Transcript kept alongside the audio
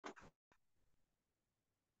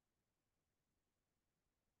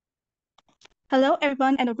Hello,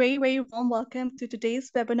 everyone, and a very, very warm welcome to today's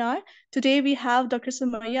webinar. Today we have Dr.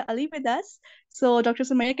 Summiaya Ali with us. So, Dr.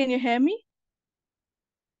 Summiaya, can you hear me?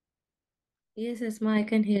 Yes, Asma, I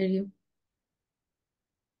can hear you.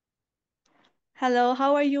 Hello,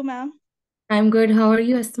 how are you, ma'am? I'm good. How are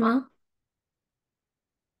you, Asma?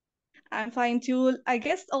 I'm fine too. I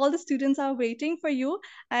guess all the students are waiting for you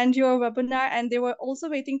and your webinar, and they were also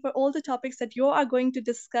waiting for all the topics that you are going to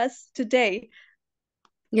discuss today.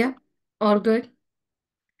 Yeah, all good.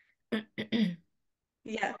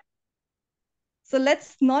 Yeah. So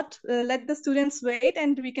let's not let the students wait,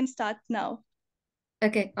 and we can start now.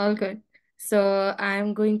 Okay, all good. So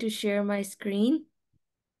I'm going to share my screen.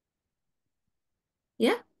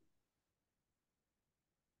 Yeah?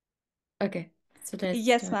 Okay, so let's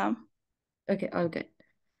Yes, start. ma'am. Okay, all good.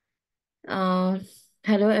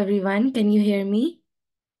 Hello, everyone. Can you hear me?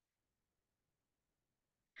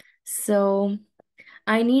 So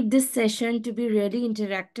I need this session to be really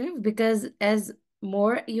interactive because as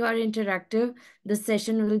more you are interactive, the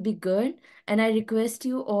session will be good. And I request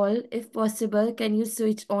you all, if possible, can you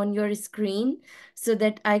switch on your screen so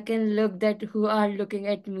that I can look at who are looking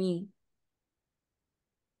at me.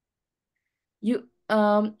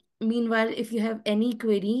 Meanwhile, if you have any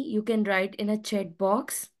query, you can write in a chat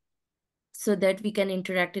box so that we can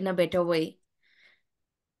interact in a better way.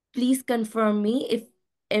 Please confirm me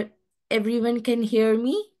if everyone can hear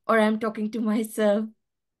me or I'm talking to myself.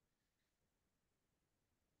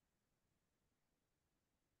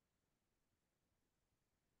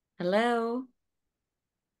 Hello?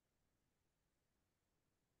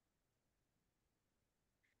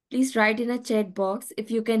 Please write in a chat box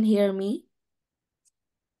if you can hear me.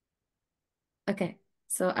 Okay,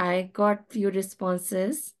 so I got few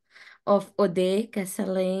responses of Uday,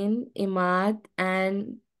 Kasaleen, Imad,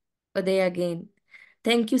 and Uday again.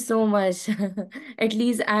 Thank you so much. At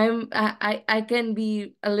least I can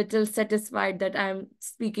be a little satisfied that I'm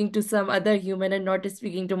speaking to some other human and not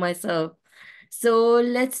speaking to myself. So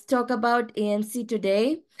let's talk about AMC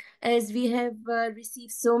today, as we have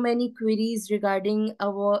received so many queries regarding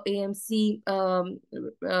our AMC,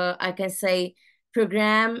 I can say,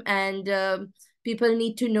 program, and people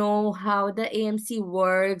need to know how the AMC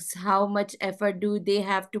works, how much effort do they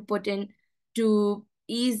have to put in to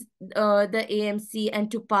ease the AMC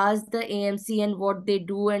and to pass the AMC, and what they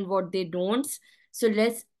do and what they don't. So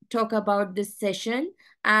let's talk about this session,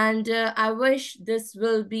 and I wish this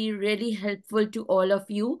will be really helpful to all of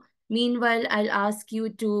you. Meanwhile, I'll ask you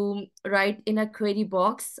to write in a query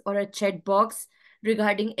box or a chat box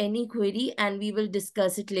regarding any query, and we will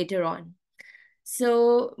discuss it later on.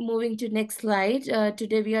 So moving to next slide,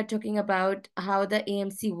 today we are talking about how the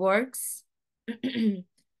AMC works.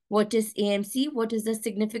 What is AMC? What is the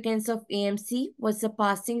significance of AMC? What's the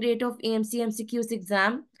passing rate of AMC MCQs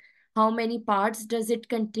exam? How many parts does it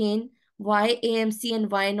contain? Why AMC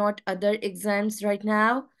and why not other exams right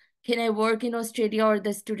now? Can I work in Australia, or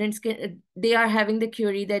the students they are having the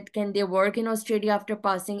query that can they work in Australia after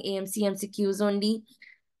passing AMC MCQs only?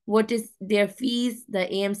 What is their fees, the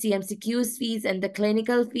AMC MCQs fees, and the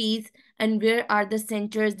clinical fees, and where are the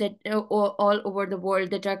centers that all over the world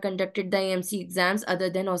that are conducted the AMC exams other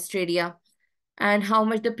than Australia, and how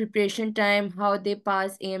much the preparation time, how they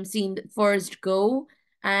pass AMC in the first go,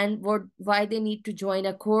 and why they need to join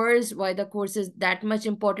a course, why the course is that much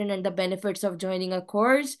important, and the benefits of joining a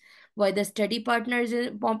course, why the study partner is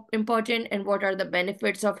important, and what are the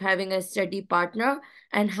benefits of having a study partner,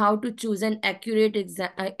 and how to choose an accurate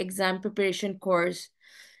exam preparation course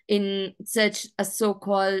in such a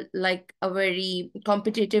so-called like a very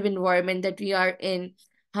competitive environment that we are in,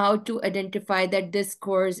 how to identify that this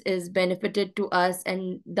course is benefited to us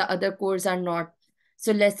and the other course are not.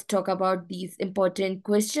 So let's talk about these important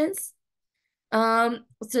questions. So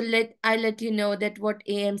let you know that what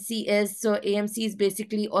AMC is. So AMC is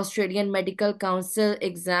basically Australian Medical Council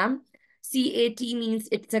exam. CAT means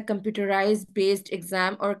it's a computerized based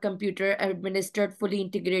exam or computer administered fully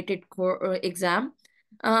integrated core exam.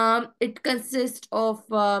 It consists of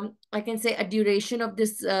I can say a duration of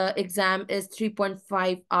this exam is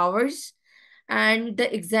 3.5 hours, and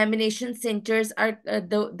the examination centers are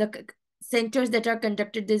the centers that are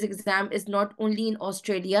conducted this exam is not only in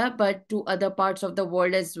Australia but to other parts of the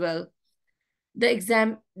world as well.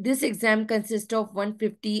 This exam consists of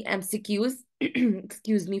 150 MCQs.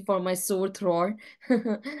 Excuse me for my sore throat.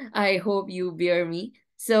 I hope you bear me.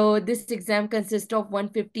 So this exam consists of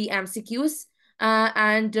 150 MCQs,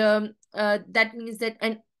 and that means that,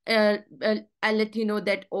 and I'll let you know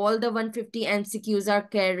that all the 150 MCQs are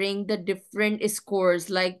carrying the different scores.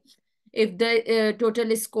 Like if the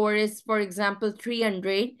total score is, for example,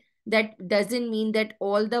 300, That doesn't mean that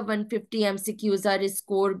all the 150 MCQs are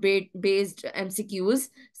score-based MCQs.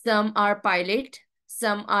 Some are pilot,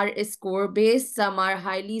 some are score-based, some are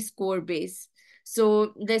highly score-based.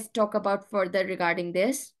 So let's talk about further regarding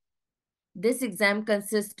this. This exam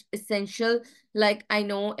consists essential, like I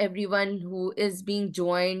know everyone who is being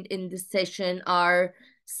joined in this session are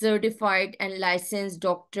certified and licensed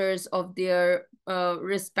doctors of their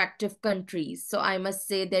respective countries. So I must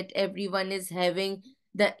say that everyone is having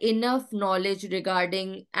the enough knowledge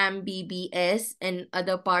regarding MBBS and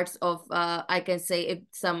other parts of, I can say, if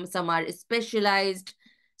some are specialized,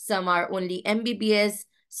 some are only MBBS.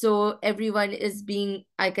 So everyone is being,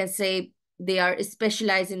 I can say, they are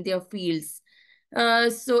specialized in their fields.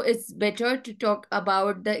 So it's better to talk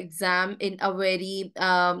about the exam in a very,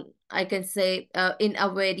 I can say, in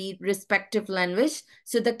a very respective language.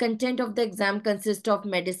 So the content of the exam consists of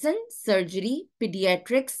medicine, surgery,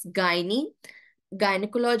 pediatrics,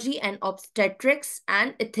 gynecology and obstetrics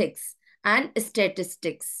and ethics and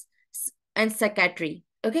statistics and psychiatry.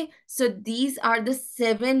 Okay, so these are the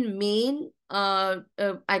seven main,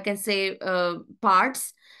 I can say,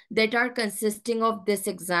 parts that are consisting of this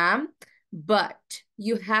exam, but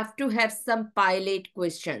you have to have some pilot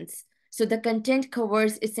questions. So the content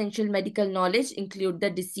covers essential medical knowledge, include the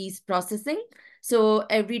disease processing. So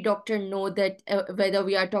every doctor know that whether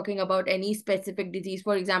we are talking about any specific disease,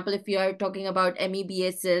 for example, if we are talking about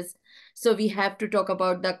MEBSs, so we have to talk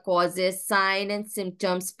about the causes, sign and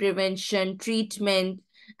symptoms, prevention, treatment,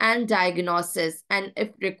 and diagnosis, and if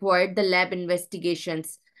required, the lab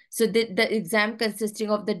investigations. So the exam consisting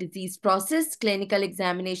of the disease process, clinical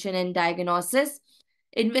examination and diagnosis,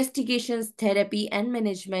 investigations, therapy, and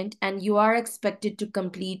management, and you are expected to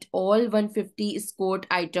complete all 150 scored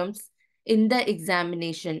items in the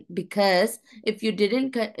examination, because if you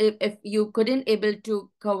didn't if you couldn't able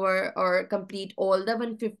to cover or complete all the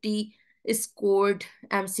 150 scored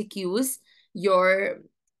MCQs, your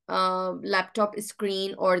laptop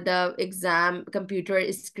screen or the exam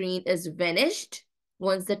computer screen is vanished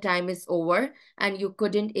once the time is over, and you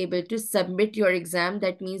couldn't able to submit your exam.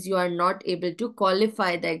 That means you are not able to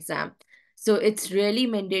qualify the exam. So it's really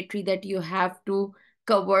mandatory that you have to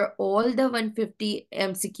cover all the 150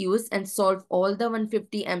 MCQs and solve all the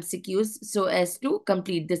 150 MCQs so as to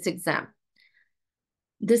complete this exam.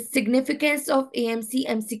 The significance of AMC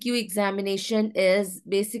MCQ examination is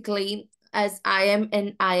basically, as I am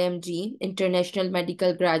an IMG, International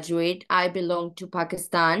Medical Graduate, I belong to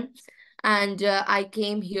Pakistan. And I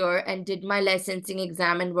came here and did my licensing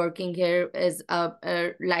exam and working here as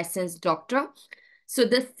a licensed doctor. So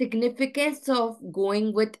the significance of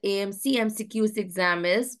going with AMC MCQs exam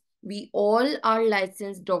is we all are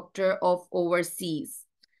licensed doctor of overseas,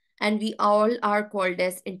 and we all are called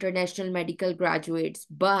as international medical graduates.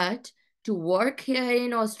 But to work here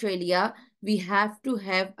in Australia, we have to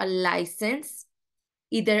have a license,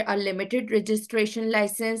 either a limited registration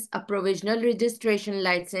license, a provisional registration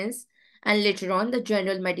license, and later on the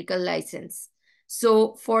general medical license.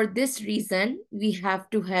 So for this reason, we have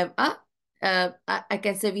to have I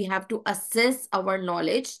can say we have to assess our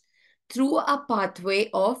knowledge through a pathway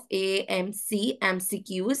of AMC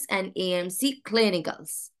MCQs and AMC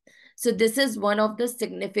clinicals. So this is one of the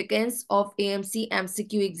significance of AMC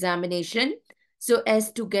MCQ examination, so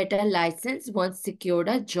as to get a license once secured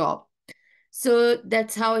a job. So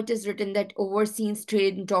that's how it is written, that overseas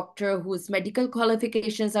trained doctor whose medical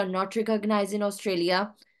qualifications are not recognized in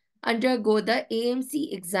Australia undergo the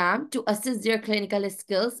AMC exam to assess their clinical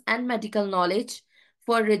skills and medical knowledge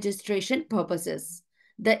for registration purposes.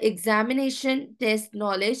 The examination tests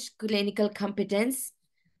knowledge, clinical competence,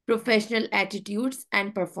 professional attitudes,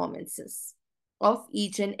 and performances of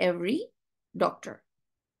each and every doctor.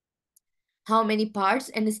 How many parts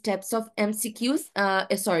and steps of MCQs?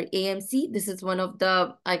 AMC. This is one of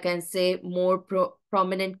the, I can say, more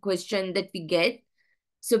prominent question that we get.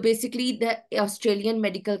 So basically, the Australian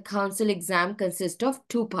Medical Council exam consists of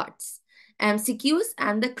two parts, MCQs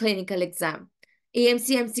and the clinical exam.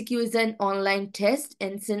 AMC MCQ is an online test,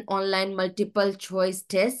 and it's an online multiple choice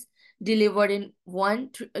test delivered in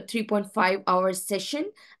 3.5 hour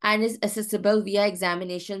session, and is accessible via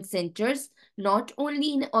examination centers, not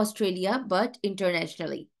only in Australia, but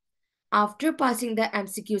internationally. After passing the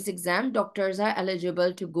MCQs exam, doctors are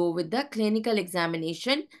eligible to go with the clinical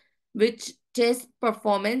examination, which tests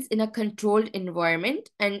performance in a controlled environment.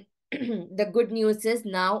 And the good news is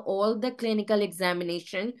now all the clinical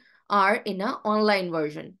examination are in an online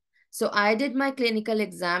version. So I did my clinical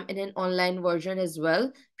exam in an online version as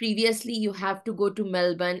well. Previously, you have to go to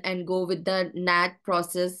Melbourne and go with the NAT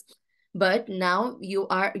process, but now you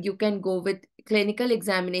can go with clinical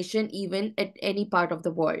examination even at any part of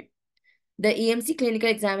the world. The AMC clinical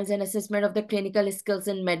exam is an assessment of the clinical skills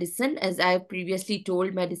in medicine, as I have previously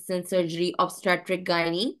told: medicine, surgery, obstetric,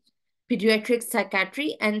 gynae, pediatrics,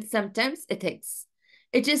 psychiatry, and sometimes ethics.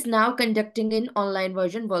 It is now conducting an online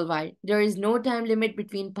version worldwide. There is no time limit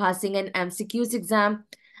between passing an MCQs exam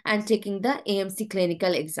and taking the AMC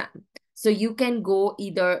clinical exam. So you can go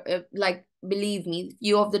either, like, believe me,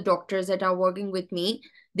 few of the doctors that are working with me,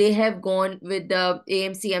 they have gone with the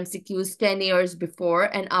AMC MCQs 10 years before,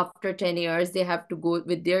 and after 10 years, they have to go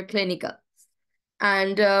with their clinical.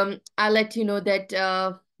 And I'll let you know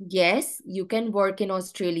that, yes, you can work in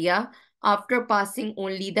Australia after passing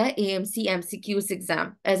only the AMC MCQs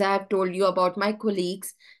exam. As I have told you about my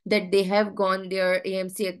colleagues, that they have gone their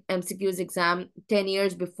AMC MCQs exam 10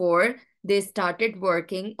 years before they started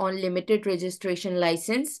working on limited registration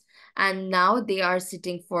license, and now they are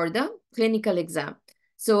sitting for the clinical exam.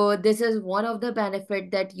 So this is one of the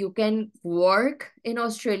benefit, that you can work in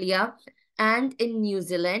Australia and in New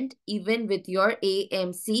Zealand, even with your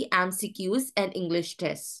AMC MCQs and English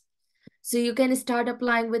tests. So you can start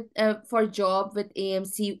applying with for job with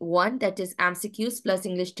AMC 1, that is MCQs plus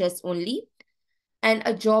English tests only, and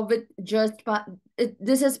a job with just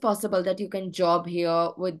this is possible that you can job here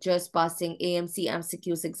with just passing AMC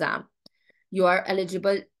MCQs exam. You are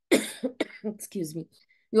eligible, excuse me,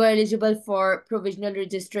 you are eligible for provisional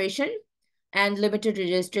registration and limited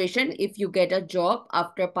registration if you get a job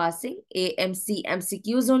after passing AMC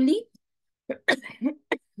MCQs only.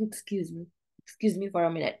 Excuse me. Excuse me for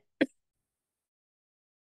a minute.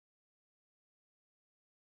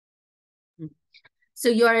 So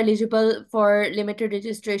you are eligible for limited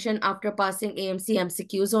registration after passing AMC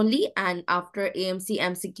MCQs only, and after AMC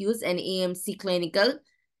MCQs and AMC clinical,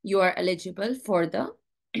 you are eligible for the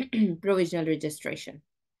provisional registration.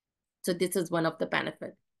 So this is one of the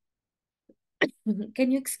benefits. Can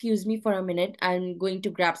you excuse me for a minute? I'm going to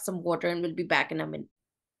grab some water and we'll be back in a minute.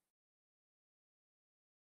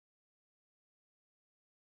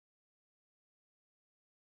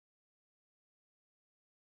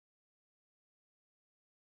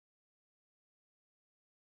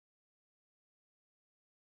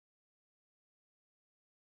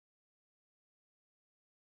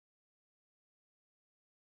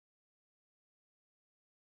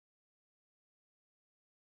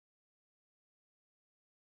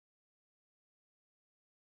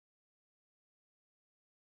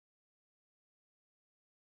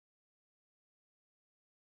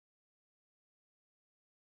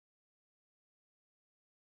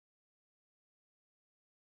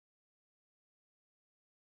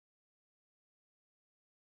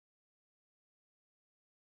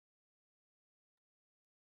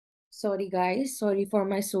 Sorry, guys. Sorry for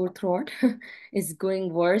my sore throat. It's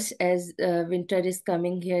going worse as winter is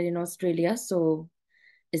coming here in Australia. So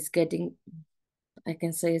it's getting, I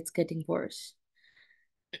can say it's getting worse.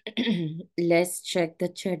 Let's check the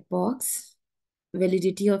chat box.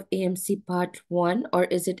 Validity of AMC Part 1, or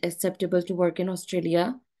is it acceptable to work in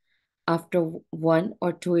Australia after 1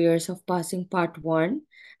 or 2 years of passing Part 1?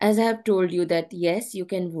 As I have told you that, yes, you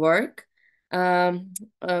can work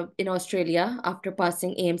in Australia after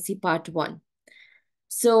passing AMC Part 1.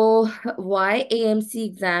 So why AMC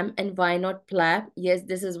exam and why not plab? Yes,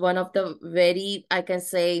 this is one of the very, I can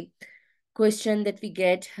say, question that we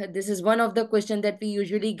get. This is one of the question that we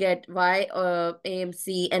usually get: why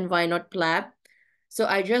AMC and why not plab? So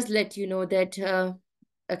I just let you know that,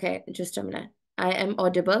 okay, just a minute. I am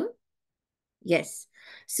audible. Yes.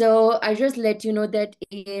 So I just let you know that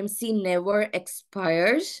AMC never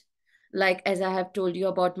expires. Like, as I have told you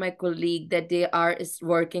about my colleague, that they are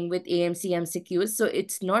working with AMC MCQs. So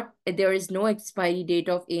it's not, there is no expiry date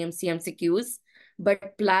of AMC MCQs,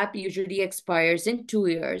 but PLAB usually expires in 2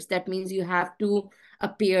 years. That means you have to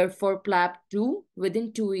appear for PLAB 2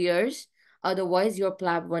 within 2 years. Otherwise, your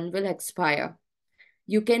PLAB 1 will expire.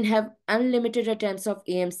 You can have unlimited attempts of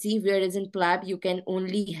AMC, whereas in PLAB, you can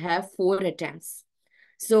only have 4 attempts.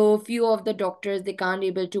 So few of the doctors, they can't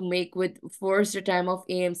able to make with first attempt of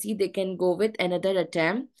AMC, they can go with another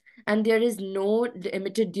attempt. And there is no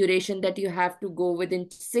limited duration that you have to go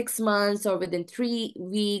within 6 months or within 3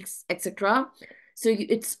 weeks, etc. So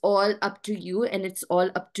it's all up to you, and it's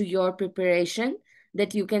all up to your preparation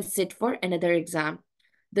that you can sit for another exam.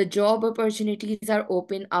 The job opportunities are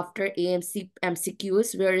open after AMC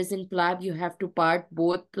MCQs, whereas in PLAB, you have to part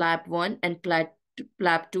both PLAB 1 and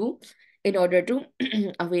PLAB 2 in order to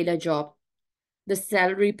avail a job. The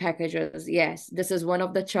salary packages, yes, this is one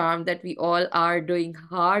of the charm that we all are doing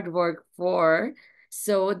hard work for.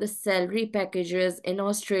 So the salary packages in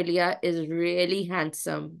Australia is really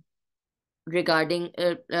handsome regarding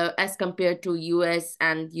as compared to US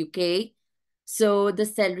and UK. So the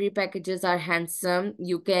salary packages are handsome.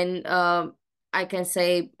 You can, I can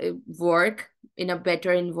say, work in a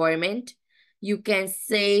better environment. You can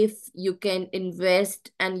save, you can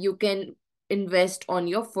invest, and you can invest on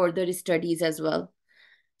your further studies as well.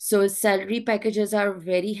 So salary packages are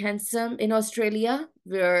very handsome in Australia,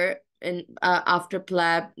 where in after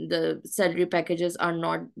plab, the salary packages are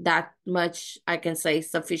not that much, I can say,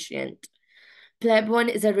 sufficient. Plab 1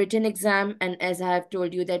 is a written exam, and as I have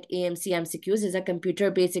told you that AMC MCQs is a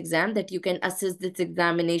computer-based exam that you can assess this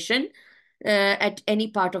examination at any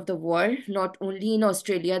part of the world, not only in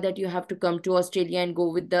Australia that you have to come to Australia and go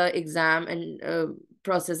with the exam and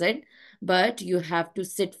process it, but you have to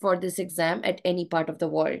sit for this exam at any part of the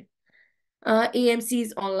world.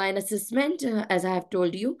 AMC's online assessment, as I have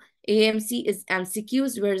told you, AMC is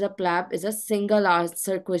MCQs, whereas a PLAB is a single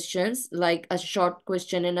answer questions, like a short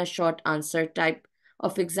question and a short answer type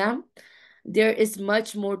of exam. There is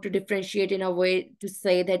much more to differentiate in a way to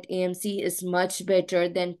say that AMC is much better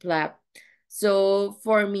than PLAB. So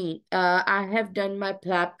for me, I have done my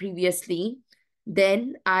PLAB previously.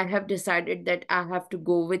 Then I have decided that I have to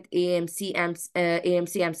go with AMC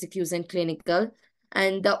MCQs and clinical,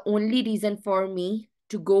 and the only reason for me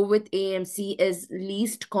to go with AMC is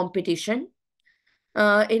least competition.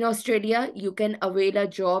 In Australia, you can avail a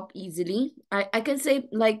job easily. I can say,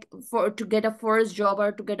 like, for to get a first job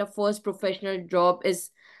or to get a first professional job is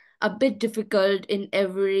a bit difficult in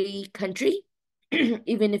every country.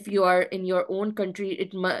 Even if you are in your own country,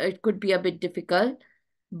 it could be a bit difficult.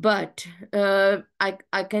 But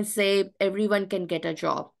I can say everyone can get a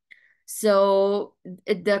job. So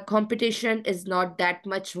the competition is not that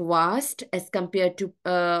much vast as compared to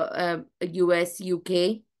US,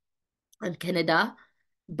 UK, and Canada,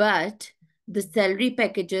 but the salary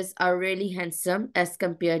packages are really handsome as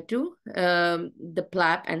compared to the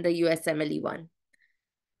PLAP and the USMLE one.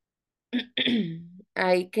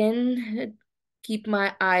 I can keep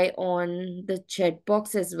my eye on the chat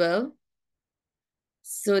box as well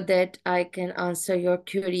so that I can answer your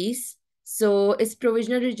queries. So is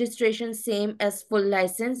provisional registration same as full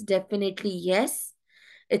license? Definitely yes.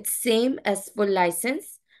 It's same as full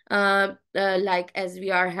license. Like as we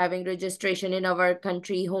are having registration in our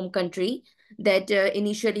country, home country, that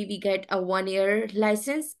initially we get a 1 year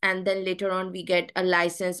license and then later on we get a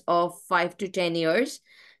license of 5 to 10 years.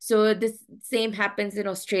 So this same happens in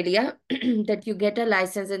Australia that you get a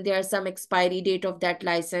license and there are some expiry date of that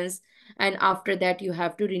license, and after that you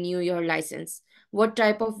have to renew your license. What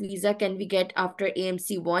type of visa can we get after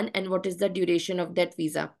AMC 1 and what is the duration of that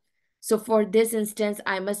visa? So for this instance,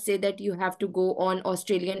 I must say that you have to go on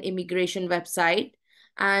Australian immigration website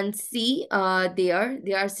and see there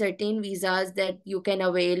are certain visas that you can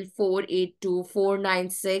avail, 482,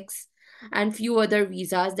 496, and few other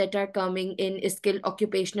visas that are coming in skilled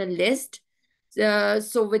occupational list.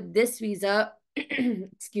 So with this visa,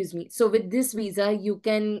 excuse me. So with this visa, you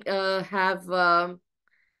can have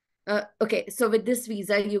okay, so with this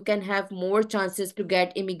visa, you can have more chances to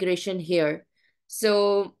get immigration here.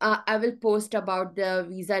 So I will post about the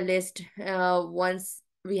visa list once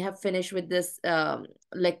we have finished with this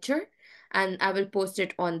lecture, and I will post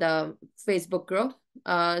it on the Facebook group.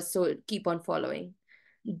 So keep on following.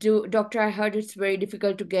 Doctor, I heard it's very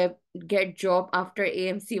difficult to get job after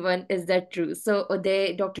AMC 1. Is that true? So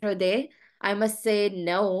Dr. Uday, I must say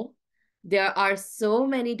no. There are so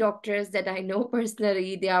many doctors that I know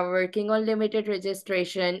personally, they are working on limited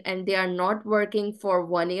registration and they are not working for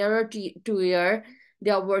 1 year or 2 year.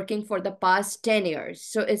 They are working for the past 10 years.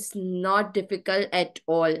 So it's not difficult at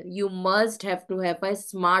all. You must have to have a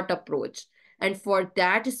smart approach. And for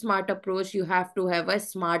that smart approach, you have to have a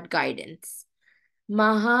smart guidance.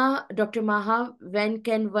 Dr. Maha, when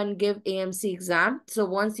can one give AMC exam? So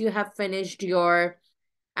once you have finished your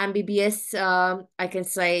MBBS, I can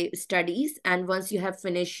say studies, and once you have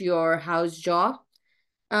finished your house job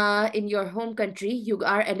in your home country, you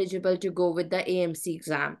are eligible to go with the AMC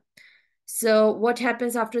exam. So what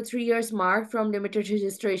happens after 3 years mark from limited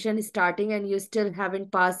registration starting and you still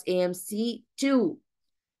haven't passed AMC 2?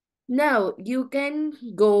 No, you can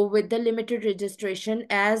go with the limited registration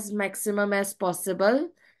as maximum as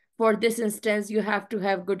possible. For this instance, you have to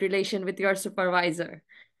have good relation with your supervisor.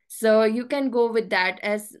 So you can go with that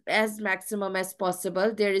as maximum as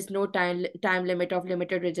possible. There is no time limit of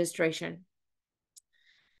limited registration.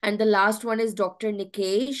 And the last one is Dr.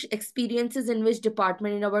 Nikesh. Experiences in which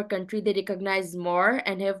department in our country they recognize more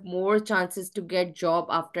and have more chances to get job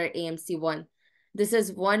after AMC 1? This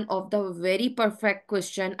is one of the very perfect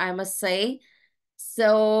question, I must say.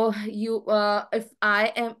 So if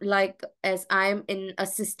I am like, as I'm in a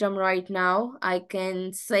system right now, I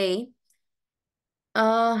can say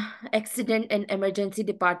Accident and emergency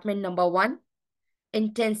department number 1,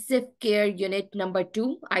 intensive care unit number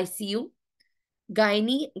 2, ICU,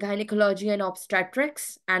 gynecology and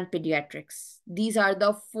obstetrics, and pediatrics. These are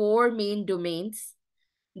the 4 main domains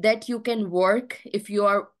that you can work if you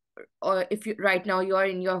are, or if you right now you are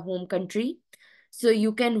in your home country. So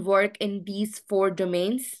you can work in these 4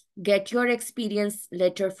 domains, get your experience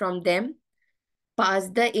letter from them, pass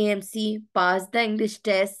the AMC, pass the English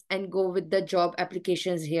test, and go with the job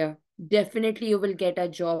applications here. Definitely you will get a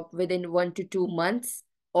job within 1 to 2 months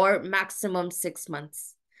or maximum 6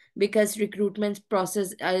 months, because recruitment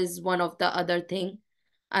process is one of the other thing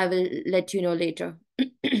I will let you know later.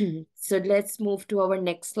 So let's move to our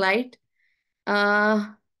next slide.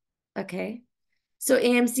 Okay. So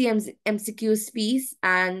AMC MCQs fees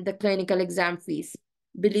and the clinical exam fees.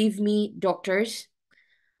 Believe me, doctors,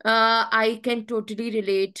 I can totally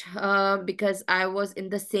relate because I was in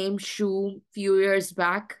the same shoe few years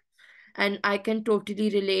back, and I can totally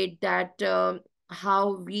relate that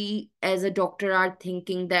how we as a doctor are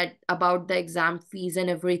thinking that about the exam fees and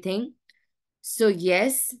everything. So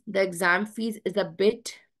yes, the exam fees is a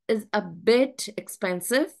bit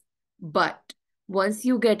expensive, but once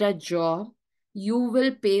you get a job, you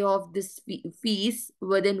will pay off this fees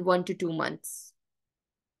within 1 to 2 months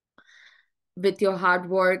with your hard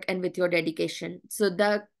work and with your dedication. So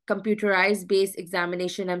the computerized based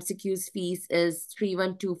examination MCQs fees is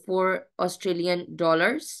 3124 Australian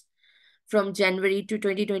dollars. From January to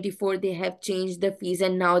 2024, they have changed the fees,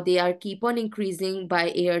 and now they are keep on increasing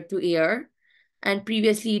by year to year. And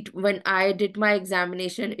previously, when I did my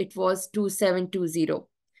examination, it was 2720.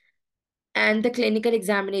 And the clinical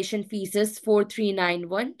examination fees is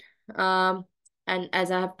 4391. And as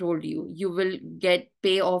I have told you, you will get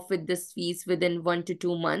pay off with this fees within 1 to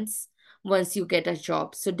 2 months once you get a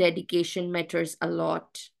job. So dedication matters a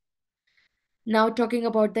lot. Now talking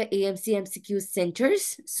about the AMC MCQ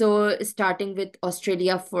centers. So starting with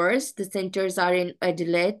Australia first, the centers are in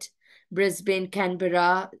Adelaide, Brisbane,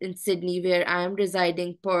 Canberra, in Sydney, where I am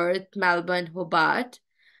residing, Perth, Melbourne, Hobart.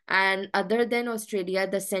 And other than Australia,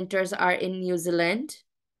 the centers are in New Zealand.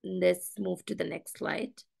 Let's move to the next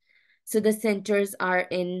slide. So the centers are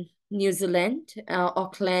in New Zealand,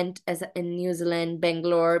 Auckland as in New Zealand,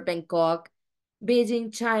 Bangalore, Bangkok,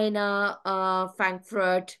 Beijing, China,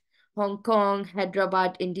 Frankfurt, Hong Kong,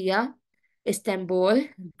 Hyderabad, India, Istanbul,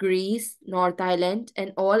 Greece, North Island,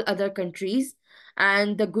 and all other countries.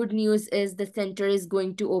 And the good news is the center is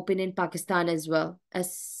going to open in Pakistan as well.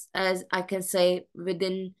 As I can say,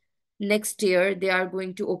 within next year, they are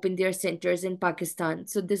going to open their centers in Pakistan.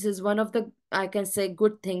 So this is one of the, I can say,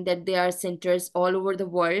 good thing that there are centers all over the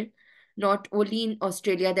world, not only in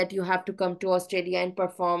Australia, that you have to come to Australia and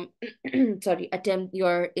perform, sorry, attempt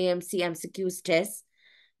your AMC MCQs test,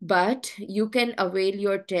 but you can avail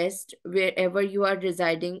your test wherever you are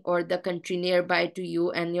residing or the country nearby to you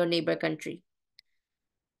and your neighbor country.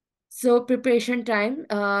 So preparation time,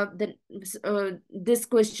 this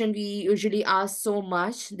question we usually ask so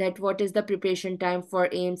much, that what is the preparation time for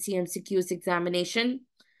AMC MCQs examination?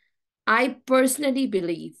 I personally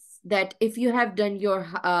believe that if you have done your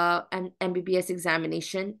MBBS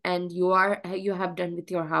examination and you have done with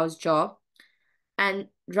your house job, and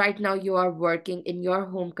right now you are working in your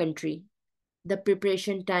home country, the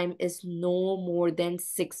preparation time is no more than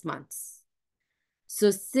 6 months. So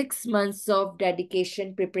 6 months of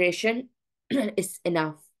dedication preparation is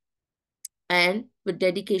enough. And with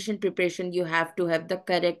dedication preparation, you have to have the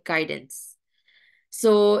correct guidance.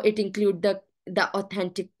 So it includes the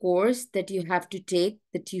authentic course that you have to take,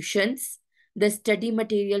 the tuitions, the study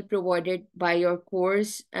material provided by your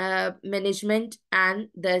course management, and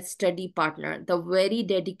the study partner. The very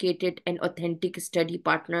dedicated and authentic study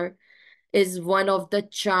partner is one of the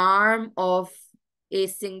charm of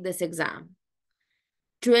acing this exam.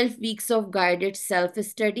 12 weeks of guided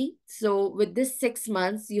self-study. So with this 6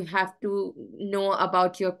 months, you have to know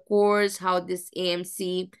about your course, how this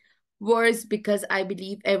AMC works, because I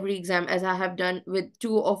believe every exam, as I have done with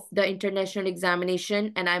 2 of the international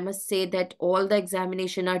examination, and I must say that all the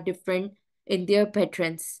examination are different in their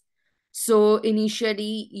patterns. So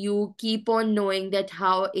initially, you keep on knowing that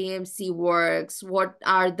how AMC works, what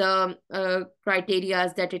are the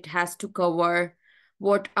criteria that it has to cover,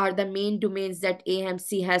 what are the main domains that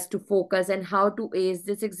AMC has to focus, and how to ace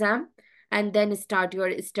this exam, and then start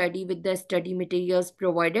your study with the study materials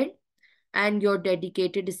provided and your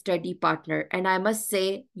dedicated study partner. And I must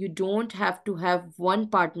say, you don't have to have one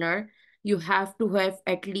partner, you have to have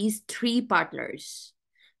at least 3 partners.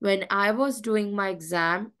 When I was doing my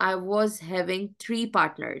exam, I was having 3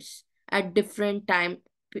 partners at different time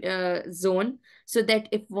zone, so that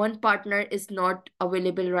if one partner is not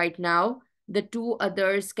available right now, the two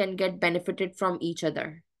others can get benefited from each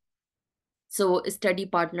other. So a study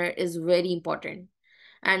partner is very important,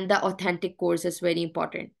 and the authentic course is very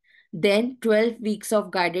important. Then 12 weeks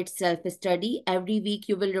of guided self-study. Every week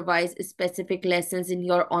you will revise specific lessons in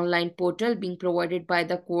your online portal being provided by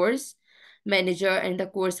the course manager and the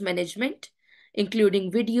course management, including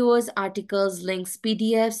videos, articles, links,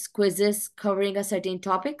 PDFs, quizzes covering a certain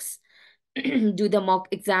topics. Do the mock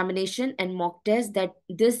examination and mock test. That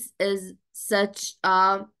this is such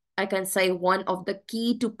I can say one of the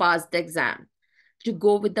key to pass the exam, to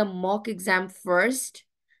go with the mock exam first,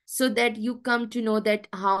 so that you come to know that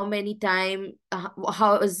how many time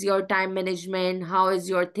how is your time management, how is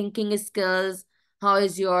your thinking skills, how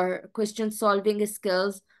is your question solving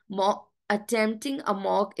skills. Attempting a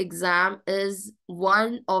mock exam is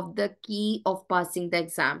one of the key of passing the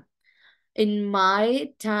exam. In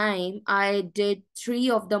my time, I did 3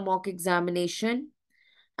 of the mock examination,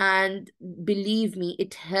 and believe me,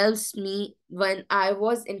 it helps me. When I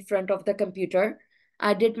was in front of the computer,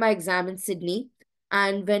 I did my exam in Sydney,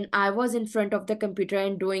 and when I was in front of the computer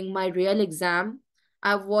and doing my real exam,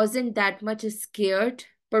 I wasn't that much scared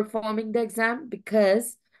performing the exam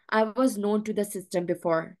because I was known to the system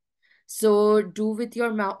before. So do with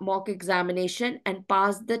your mock examination and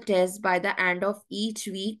pass the test by the end of each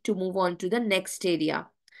week to move on to the next area.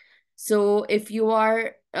 So if you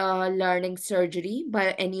are learning surgery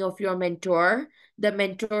by any of your mentor, the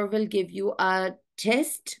mentor will give you a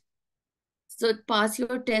test. So pass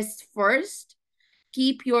your test first.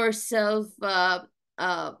 Keep yourself,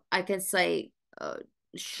 I can say,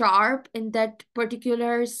 sharp in that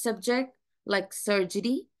particular subject, like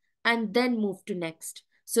surgery, and then move to next.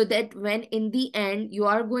 So that when in the end you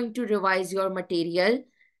are going to revise your material,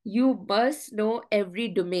 you must know every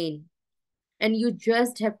domain, and you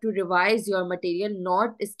just have to revise your material,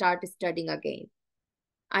 not start studying again.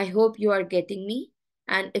 I hope you are getting me.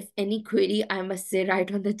 And if any query, I must say,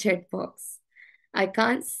 write on the chat box. I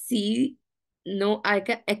can't see, no, I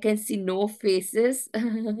can see no faces.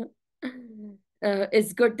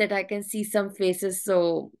 It's good that I can see some faces,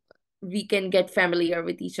 so we can get familiar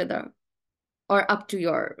with each other, or up to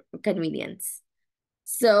your convenience.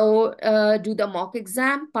 So do the mock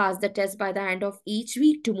exam, pass the test by the end of each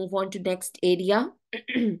week to move on to next area.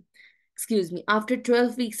 Excuse me. After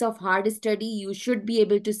 12 weeks of hard study, you should be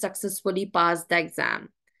able to successfully pass the exam.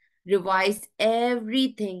 Revise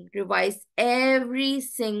everything. Revise every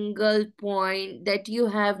single point that you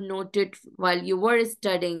have noted while you were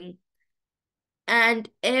studying, and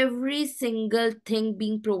every single thing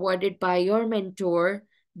being provided by your mentor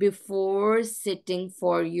before sitting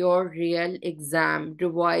for your real exam.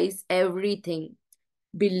 Revise everything.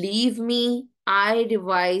 Believe me, I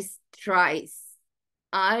revise thrice.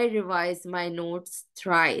 I revise my notes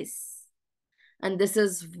thrice. And this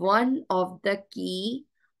is one of the key.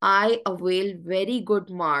 I avail very good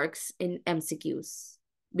marks in MCQs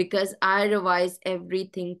because I revise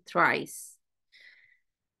everything thrice.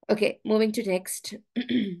 Okay, moving to next.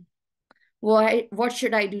 What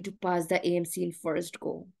should I do to pass the AMC in first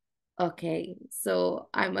go? Okay, so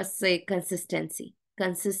I must say consistency.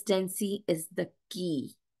 Consistency is the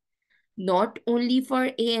key. Not only for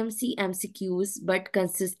AMC MCQs, but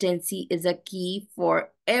consistency is a key for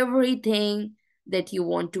everything that you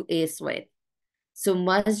want to ace with. So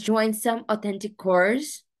must join some authentic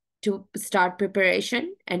course to start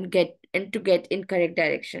preparation and get in correct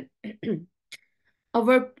direction.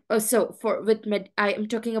 Our so for with med, I am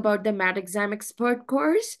talking about the Med Exam Expert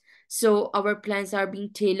course. So our plans are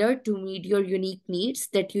being tailored to meet your unique needs,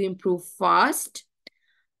 that you improve fast.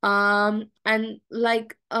 And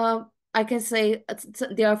like I can say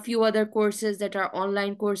there are a few other courses that are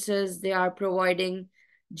online courses. They are providing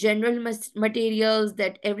general materials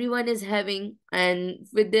that everyone is having, and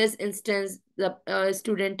with this instance the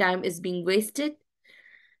student time is being wasted,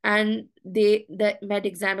 and the Med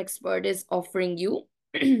Exam Expert is offering you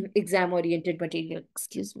exam oriented material.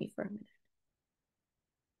 Excuse me for a minute.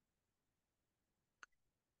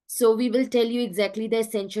 So we will tell you exactly the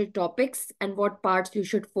essential topics and what parts you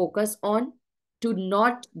should focus on to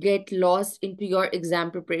not get lost into your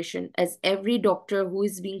exam preparation, as every doctor who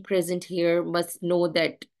is being present here must know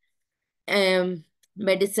that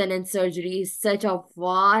medicine and surgery is such a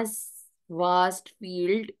vast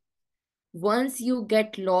field. Once you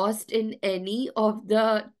get lost in any of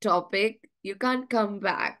the topic, you can't come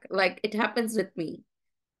back. Like it happens with me.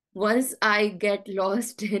 Once I get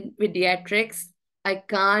lost in pediatrics, I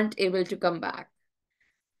can't able to come back.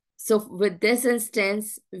 So with this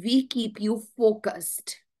instance, we keep you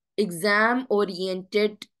focused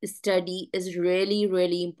Exam-oriented study is really,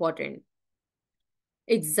 really important.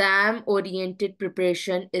 Exam-oriented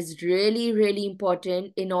preparation is really, really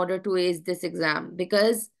important in order to ace this exam,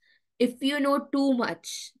 because if you know too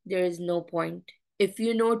much, there is no point. If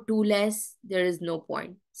you know too less, there is no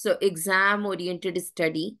point. So exam-oriented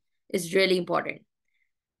study is really important.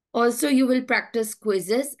 Also, you will practice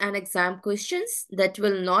quizzes and exam questions that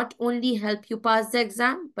will not only help you pass the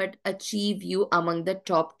exam, but achieve you among the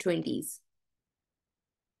top 20s.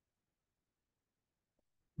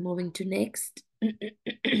 Moving to next.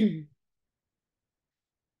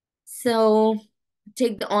 So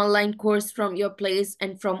take the online course from your place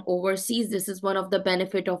and from overseas. This is one of the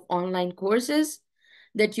benefit of online courses,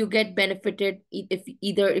 that you get benefited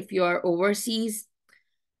if you are overseas.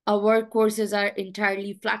 Our courses are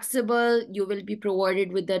entirely flexible. You will be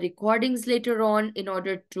provided with the recordings later on in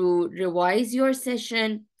order to revise your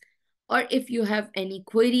session. Or if you have any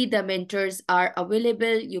query, the mentors are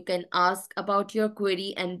available. You can ask about your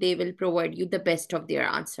query and they will provide you the best of their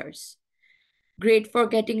answers. Great for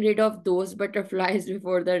getting rid of those butterflies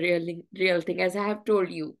before the real thing, as I have told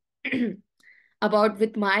you. About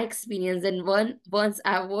with my experience, and once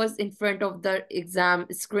I was in front of the exam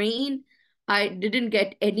screen, I didn't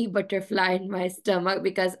get any butterfly in my stomach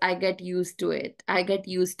because I get used to it. I get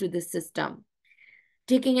used to the system.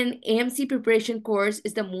 Taking an AMC preparation course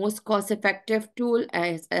is the most cost-effective tool.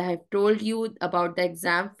 As I have told you about the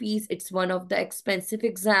exam fees, it's one of the expensive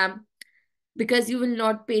exam, because you will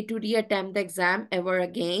not pay to reattempt the exam ever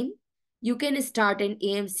again. You can start an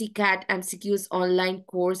AMC CAT MCQs online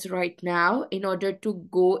course right now in order to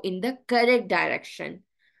go in the correct direction.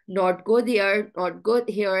 Not go there, not go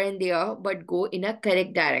here and there, but go in a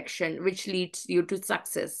correct direction, which leads you to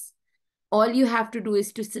success. All you have to do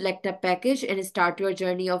is to select a package and start your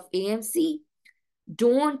journey of AMC.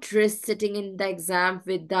 Don't risk sitting in the exam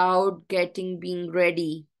without being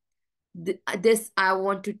ready. This I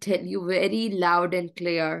want to tell you very loud and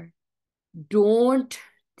clear. Don't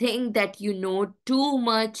think that you know too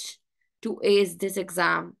much to ace this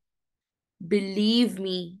exam. Believe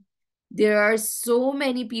me, there are so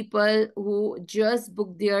many people who just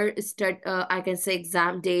book their I can say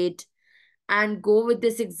exam date and go with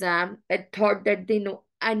this exam and thought that they know.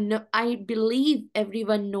 And I believe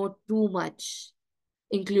everyone know too much,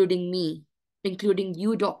 including me, including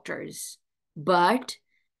you doctors. But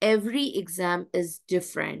every exam is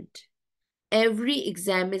different. Every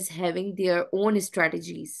exam is having their own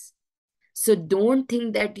strategies. So don't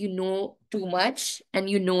think that you know too much and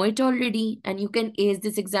you know it already and you can ace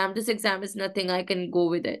this exam. This exam is nothing, I can go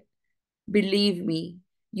with it. Believe me,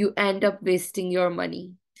 you end up wasting your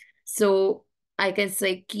money. So I can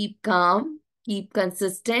say keep calm, keep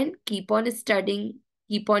consistent, keep on studying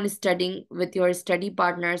with your study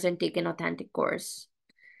partners and take an authentic course.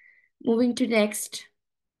 Moving to next.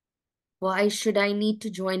 Why should I need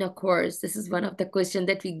to join a course? This is one of the questions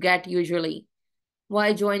that we get usually.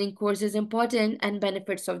 Why joining course is important and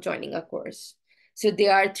benefits of joining a course. So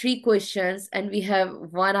there are 3 questions and we have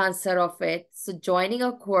one answer of it. So joining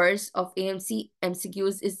a course of AMC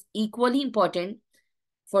MCQs is equally important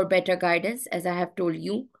for better guidance. As I have told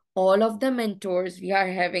you, all of the mentors we are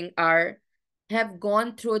having have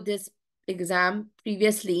gone through this exam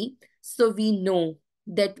previously. So we know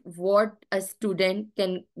that what a student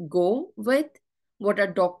can go with, what a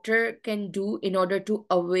doctor can do in order to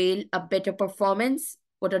avail a better performance,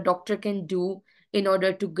 what a doctor can do in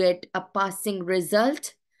order to get a passing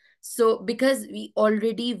result. So because we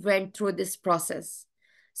already went through this process.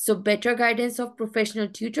 So better guidance of professional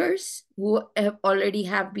tutors who have already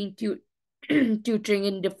have been tutoring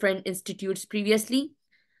in different institutes previously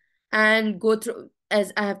and go through,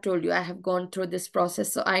 as I have told you, I have gone through this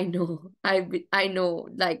process. So I know, I know,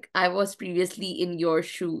 like I was previously in your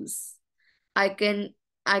shoes. I can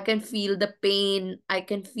I can feel the pain. I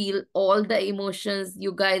can feel all the emotions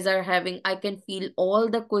you guys are having. I can feel all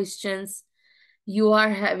the questions you are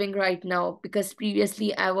having right now because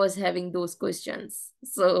previously I was having those questions.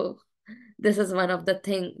 So this is one of the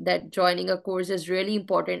thing that joining a course is really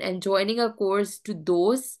important, and joining a course to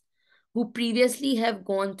those who previously have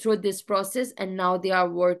gone through this process and now they are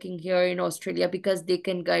working here in Australia because they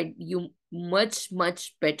can guide you much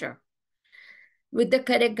better. With the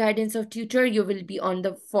correct guidance of tutor, you will be on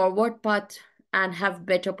the forward path and have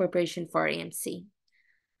better preparation for AMC.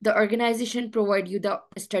 The organization provide you the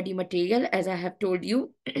study material, as I have told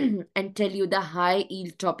you, and tell you the high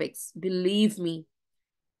yield topics. Believe me.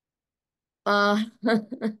 Uh,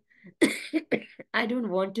 I don't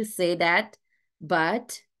want to say that,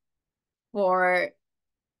 but for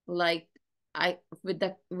like I with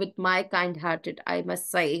my kind-hearted, I must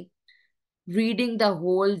say Reading the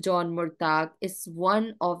whole 𝙆𝙯𝙪 𝙁𝙚𝙪 is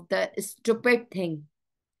one of the stupid thing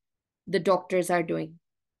the doctors are doing.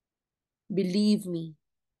 Believe me,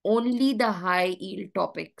 only the high yield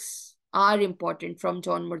topics are important from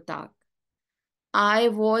𝙆𝙯𝙪 𝙁𝙚𝙪. I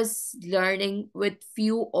was learning with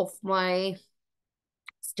few of my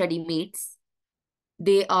study mates.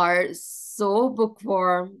 They are so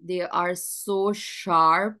bookworm, they are so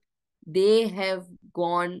sharp. They have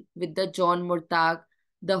gone with the 𝙆𝙯𝙪 𝙁𝙚𝙪,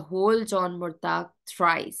 the whole 𝙆𝙯𝙪 𝙁𝙚𝙪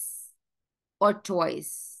thrice or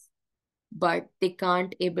twice, but they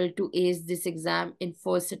can't able to ace this exam in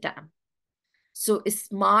first attempt. So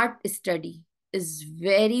smart study is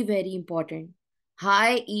very, very important.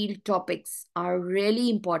 High yield topics are really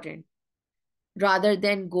important rather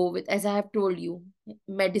than go with, as I have told you,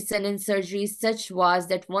 medicine and surgery is such vast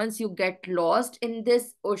that once you get lost in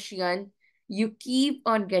this ocean, you keep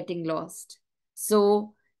on getting lost.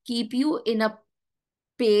 So keep you in a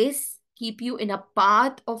pace, keep you in a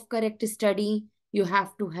path of correct study, you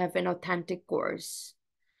have to have an authentic course.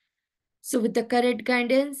 So with the correct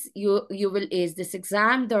guidance, you will ace this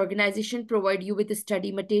exam. The organization provide you with the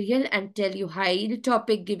study material and tell you high yield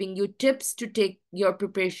topic, giving you tips to take your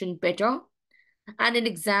preparation better and in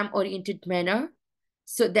exam-oriented manner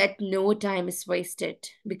so that no time is wasted,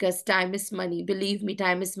 because time is money. Believe me,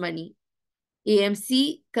 time is money.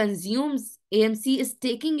 AMC is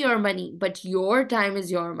taking your money, but your time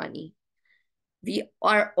is your money. We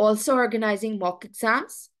are also organizing mock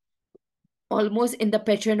exams almost in the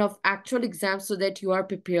pattern of actual exams so that you are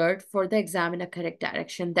prepared for the exam in a correct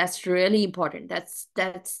direction. That's really important.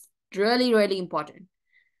 That's really, really important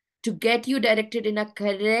to get you directed in a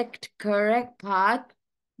correct path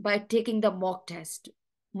by taking the mock test.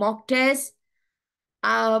 Mock test,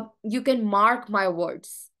 you can mark my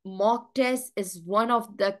words. Mock test is one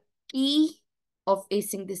of the key of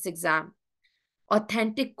acing this exam.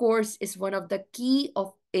 Authentic course is one of the key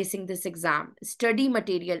of acing this exam. Study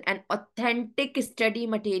material and authentic study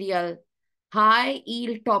material, high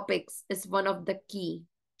yield topics is one of the key.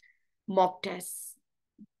 Mock tests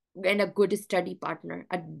and a good study partner,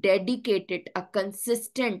 a dedicated, a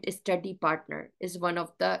consistent study partner is one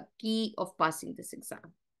of the key of passing this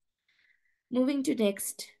exam. Moving to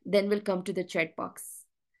next, then we'll come to the chat box.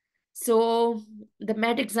 So the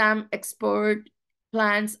med exam expert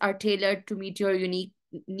plans are tailored to meet your unique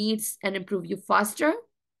needs and improve you faster.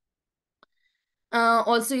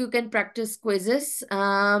 Also, you can practice quizzes.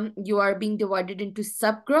 You are being divided into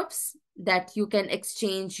subgroups that you can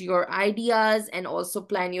exchange your ideas and also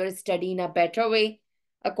plan your study in a better way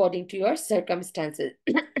according to your circumstances.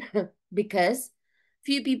 Because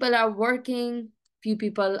few people are working, few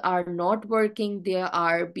people are not working. They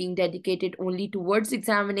are being dedicated only towards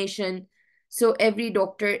examination. So every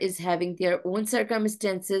doctor is having their own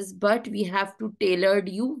circumstances, but we have to tailor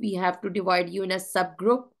you. We have to divide you in a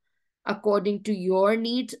subgroup according to your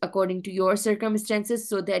needs, according to your circumstances,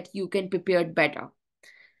 so that you can prepare better.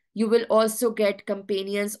 You will also get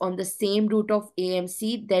companions on the same route of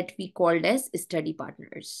AMC that we called as study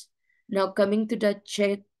partners. Now coming to the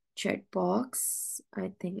chat box,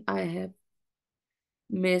 I think I have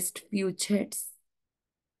missed few chats.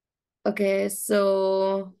 Okay,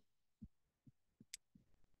 so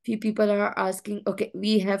few people are asking, okay,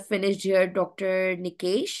 we have finished here, Dr.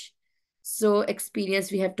 Nikesh. So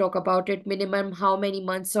experience, we have talked about it. Minimum, how many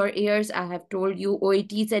months or years? I have told you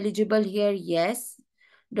OET is eligible here. Yes.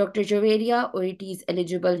 Dr. Javeria, OET is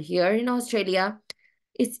eligible here in Australia.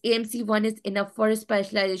 Is AMC 1 is enough for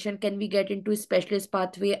specialization? Can we get into specialist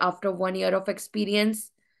pathway after 1 year of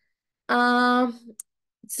experience?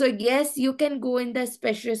 So yes, you can go in the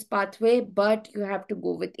specialist pathway, but you have to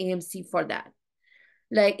go with AMC for that.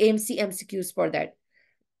 Like AMC MCQs for that.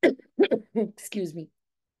 Excuse me.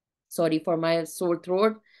 Sorry for my sore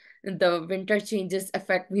throat. The winter changes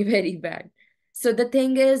affect me very bad. So the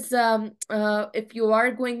thing is, if you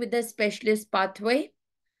are going with the specialist pathway,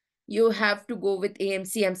 you have to go with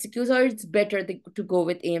AMC MCQs, or it's better to go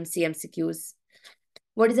with AMC MCQs.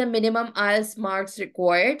 What is the minimum IELTS marks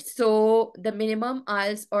required? So the minimum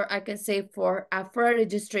IELTS, or I can say for AFRA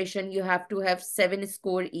registration, you have to have 7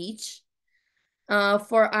 score each.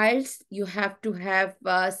 For IELTS, you have to have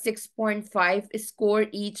 6.5 score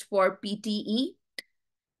each for PTE.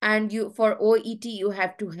 And for OET, you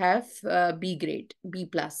have to have B grade, B+.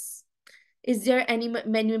 Is there any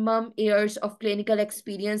minimum years of clinical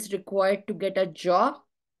experience required to get a job?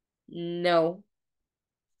 No.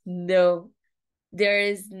 No. There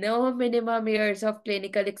is no minimum years of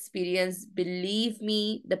clinical experience. Believe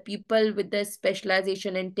me, the people with the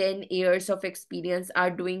specialization and 10 years of experience are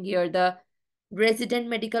doing here the resident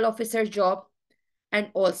medical officer job. And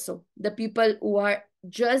also the people who are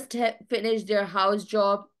just finished their house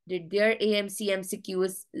job, did their AMC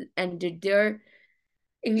MCQs, and did their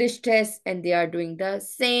English test, and they are doing the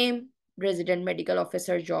same resident medical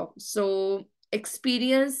officer job. So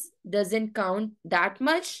experience doesn't count that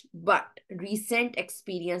much, but recent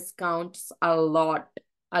experience counts a lot,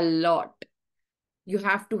 a lot. You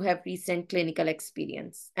have to have recent clinical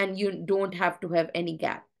experience, and you don't have to have any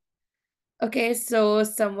gap. Okay, so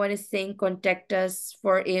someone is saying contact us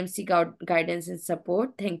for AMC guidance and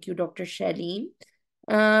support. Thank you, Dr. Shaleen.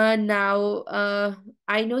 Now,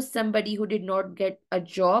 I know somebody who did not get a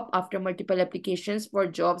job after multiple applications for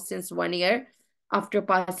jobs since 1 year after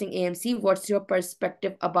passing AMC. What's your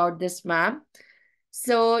perspective about this, ma'am?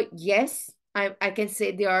 So yes, I can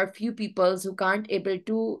say there are few people who can't able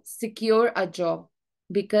to secure a job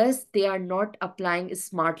because they are not applying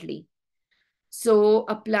smartly. So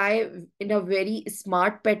apply in a very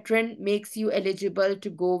smart pattern makes you eligible to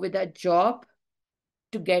go with a job,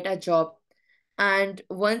 to get a job. And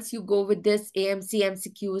once you go with this AMC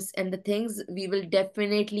MCQs and the things, we will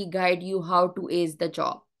definitely guide you how to ace the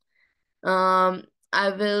job. I'll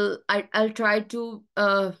try to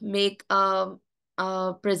make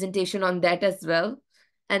a presentation on that as well.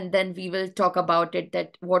 And then we will talk about it,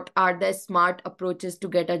 that what are the smart approaches to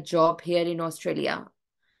get a job here in Australia.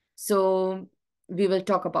 So we will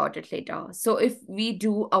talk about it later. So if we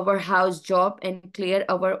do our house job and clear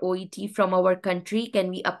our OET from our country, can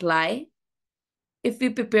we apply? If we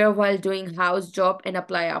prepare while doing house job and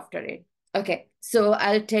apply after it. Okay, so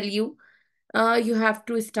I'll tell you, you have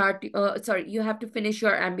to you have to finish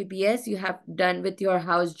your MBBS, you have done with your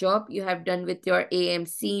house job, you have done with your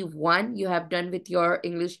AMC 1, you have done with your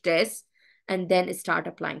English test, and then start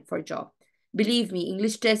applying for job. Believe me,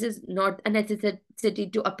 English test is not a necessity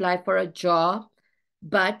to apply for a job,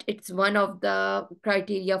 but it's one of the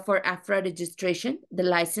criteria for AFRA registration, the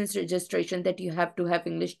license registration, that you have to have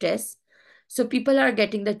English test. So people are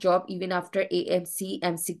getting the job even after AMC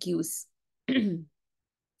MCQs.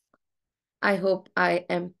 I hope I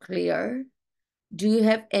am clear. Do you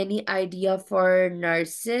have any idea for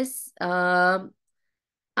nurses? I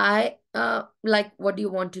like, what do you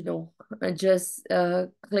want to know? Just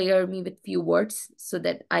clear me with few words so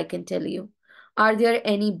that I can tell you. Are there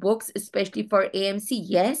any books especially for AMC?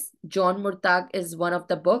 Yes, John Murtagh is one of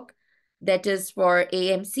the book that is for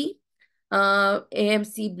AMC.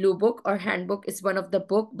 AMC Blue Book or Handbook is one of the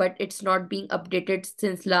book, but it's not being updated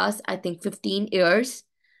since last, I think, 15 years.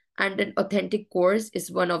 And an authentic course is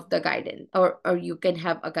one of the guidance, or you can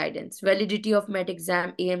have a guidance. Validity of med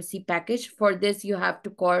exam AMC package. For this, you have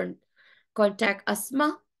to contact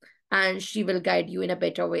Asma, and she will guide you in a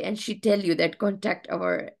better way. And she tell you that contact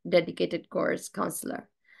our dedicated course counselor.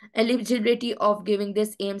 Eligibility of giving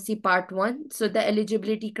this AMC part 1. So the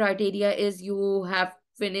eligibility criteria is you have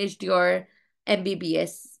finished your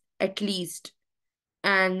MBBS at least.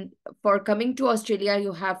 And for coming to Australia,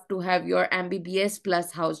 you have to have your MBBS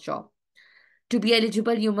plus house job. To be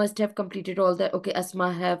eligible, you must have completed all the, okay,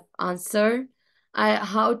 Asma have answered.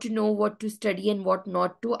 How to know what to study and what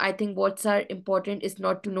not to. I think what's are important is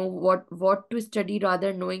not to know what to study,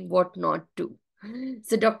 rather knowing what not to.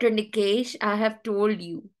 So Dr. Nikesh, I have told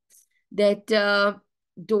you that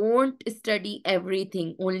don't study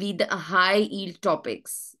everything, only the high yield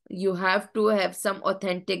topics. You have to have some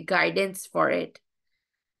authentic guidance for it.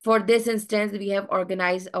 For this instance, we have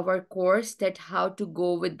organized our course that how to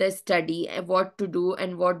go with the study and what to do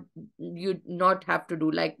and what you not have to do,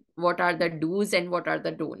 like what are the do's and what are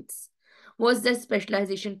the don'ts. What's the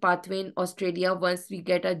specialization pathway in Australia once we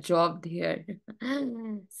get a job there?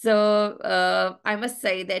 So I must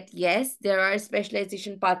say that yes, there are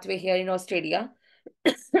specialization pathway here in Australia.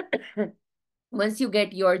 Once you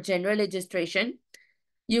get your general registration,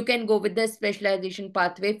 you can go with the specialization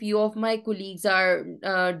pathway. Few of my colleagues are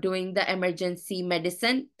doing the emergency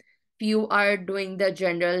medicine. Few are doing the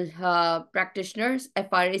general practitioners,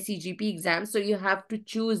 FRA CGP exam. So you have to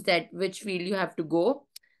choose that which field you have to go.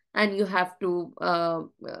 And you have to,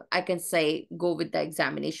 I can say, go with the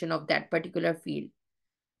examination of that particular field.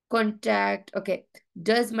 Contact, okay.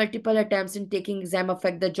 Does multiple attempts in taking exam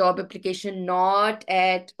affect the job application? Not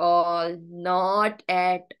at all. Not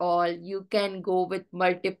at all. You can go with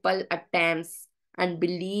multiple attempts, and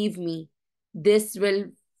believe me, this will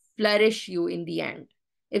flourish you in the end.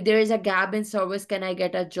 If there is a gap in service, can I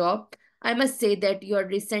get a job? I must say that your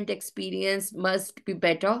recent experience must be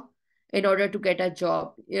better in order to get a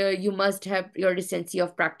job. You must have your recency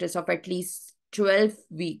of practice of at least 12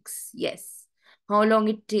 weeks. Yes. How long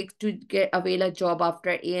it takes to get avail a job after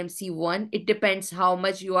AMC 1? It depends how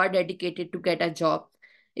much you are dedicated to get a job.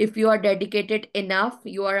 If you are dedicated enough,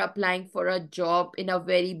 you are applying for a job in a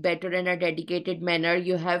very better and a dedicated manner.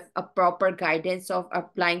 You have a proper guidance of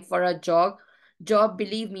applying for a job.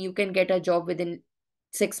 Believe me, you can get a job within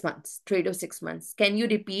 6 months, 3 to 6 months. Can you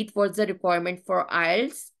repeat what's the requirement for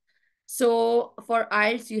IELTS? So for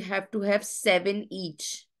IELTS, you have to have 7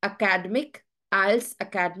 each. Academic, IELTS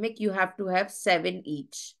academic, you have to have 7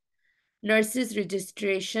 each. Nurses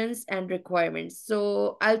registrations and requirements.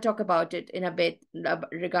 So I'll talk about it in a bit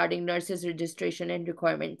regarding nurses registration and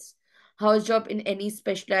requirements. House job in any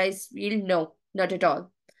specialized field? No, not at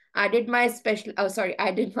all. I did my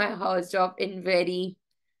house job in very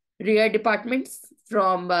rare departments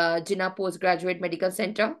from Jinnah Postgraduate Medical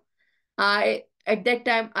Center. At that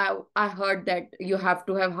time I heard that you have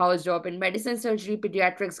to have house job in medicine, surgery,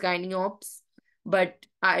 pediatrics, gynae ops, but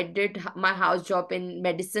I did my house job in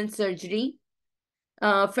medicine, surgery,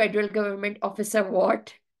 federal government officer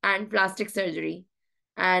ward, and plastic surgery,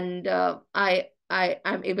 and I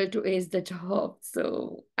am able to ace the job.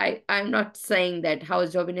 So I'm not saying that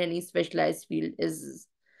house job in any specialized field is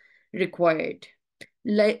required.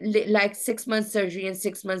 Like 6 months surgery and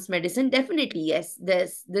 6 months medicine, definitely yes.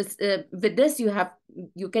 This with this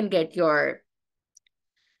you can get your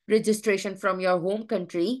registration from your home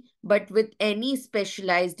country, but with any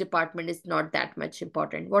specialized department is not that much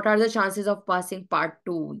important. What are the chances of passing part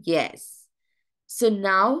 2? Yes. So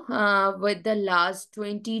now with the last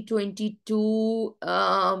 2022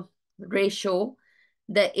 ratio,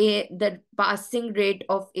 the passing rate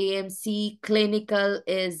of AMC clinical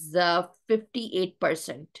is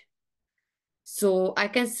 58%. So I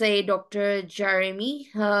can say, Dr. Jeremy,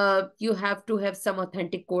 you have to have some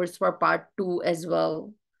authentic course for part 2 as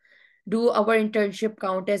well. Do our internship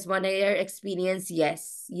count as 1 year experience?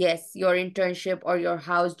 Yes. Yes. Your internship or your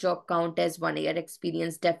house job count as 1 year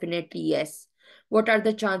experience? Definitely yes. What are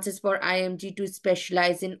the chances for IMG to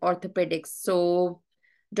specialize in orthopedics? So,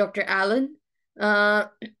 Dr. Allen,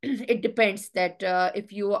 it depends that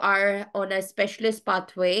if you are on a specialist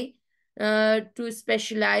pathway, to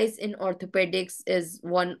specialize in orthopedics is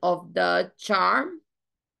one of the charm.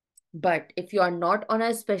 But if you are not on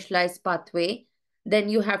a specialized pathway, then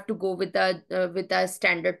you have to go with a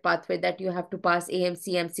standard pathway that you have to pass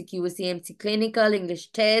AMC, MCQs, AMC clinical,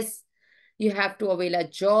 English tests. You have to avail a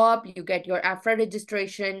job. You get your AFRA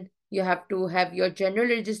registration. You have to have your general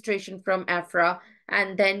registration from AFRA,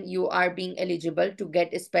 and then you are being eligible to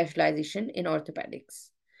get a specialization in orthopedics.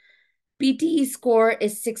 PTE score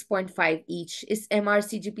is 6.5 each. Is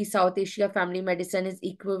MRCGP South Asia Family Medicine is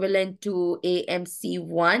equivalent to AMC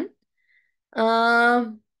 1?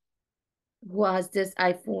 Who has this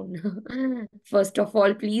iPhone? First of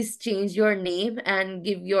all, please change your name and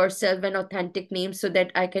give yourself an authentic name so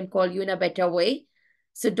that I can call you in a better way.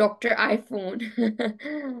 So, Dr. iPhone.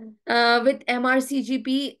 With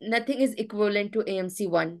MRCGP, nothing is equivalent to AMC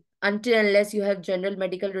 1 until unless you have general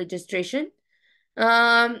medical registration.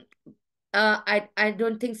 Um, I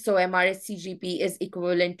don't think so. MRCGP is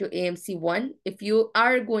equivalent to AMC 1. If you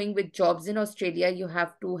are going with jobs in Australia, you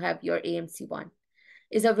have to have your AMC 1.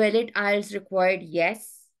 Is a valid IELTS required?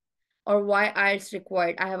 Yes. Or why IELTS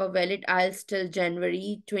required? I have a valid IELTS till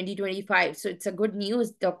January 2025. So it's a good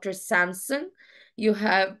news, Dr. Samson. You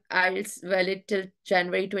have IELTS valid till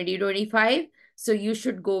January 2025. So you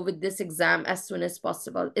should go with this exam as soon as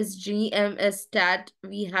possible. Is GMS stat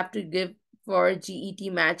we have to give for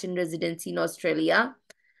GET match in residency in Australia?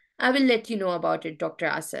 I will let you know about it, Dr.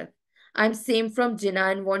 Asif. I'm same from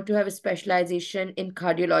Jinnah and want to have a specialization in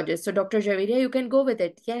cardiologist. So, Dr. Javeria, you can go with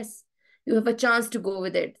it. Yes, you have a chance to go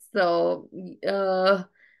with it. So,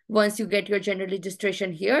 once you get your general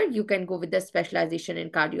registration here, you can go with the specialization in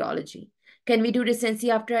cardiology. Can we do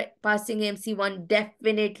residency after passing AMC 1?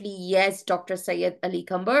 Definitely yes, Dr. Syed Ali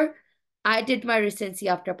Kambar. I did my residency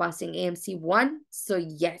after passing AMC 1. So,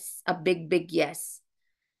 yes, a big, big yes.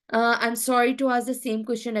 I'm sorry to ask the same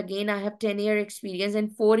question again. I have 10-year experience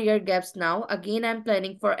and 4-year gaps now. Again, I'm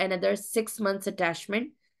planning for another 6 months attachment.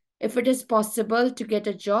 If it is possible to get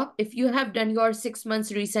a job, if you have done your 6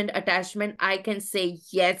 months recent attachment, I can say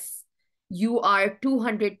yes, you are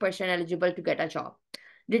 200% eligible to get a job.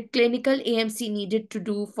 Did clinical AMC needed to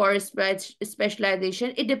do for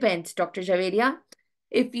specialization? It depends, Dr. Javeria.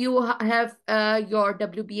 If you have your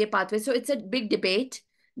WBA pathway, so it's a big debate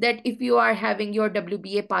that if you are having your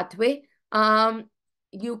WBA pathway,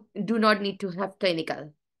 you do not need to have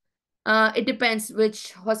clinical. It depends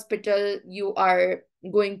which hospital you are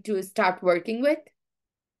going to start working with.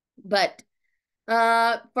 But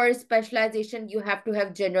for specialization, you have to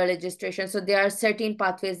have general registration. So there are certain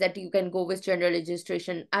pathways that you can go with general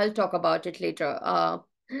registration. I'll talk about it later.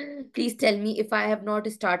 Please tell me if I have not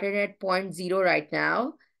started at point zero right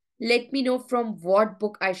now. Let me know from what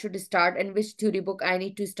book I should start and which theory book I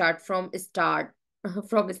need to start from start,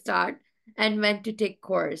 and when to take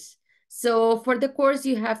course. So for the course,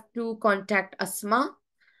 you have to contact Asma.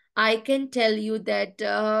 I can tell you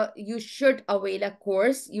that you should avail a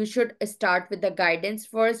course. You should start with the guidance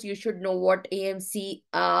first. You should know what AMC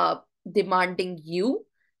demanding you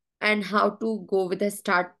and how to go with a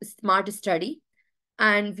smart study.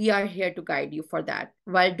 And we are here to guide you for that.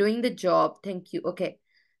 While doing the job, thank you. Okay.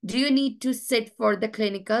 Do you need to sit for the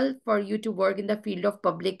clinical for you to work in the field of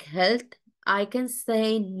public health? I can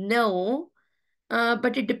say no,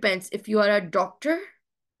 but it depends. If you are a doctor,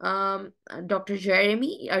 Dr.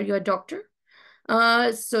 Jeremy, are you a doctor?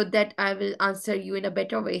 So that I will answer you in a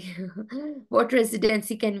better way. What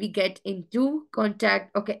residency can we get into?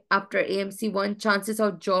 Contact, okay, after AMC 1, chances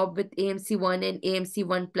of job with AMC 1 and AMC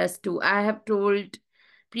 1+2. I have told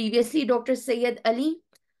previously Dr. Syed Ali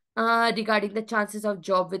regarding the chances of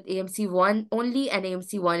job with AMC 1 only and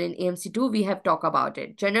AMC 1 and AMC 2. We have talked about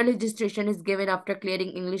it. General registration is given after clearing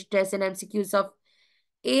English tests and MCQs of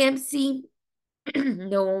AMC.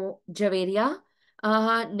 No, Javeria.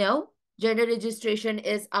 No. General registration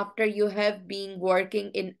is after you have been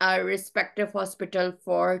working in a respective hospital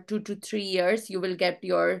for 2 to 3 years, you will get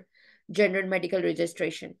your general medical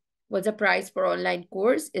registration. What's the price for online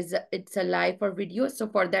course? It's a live or video. So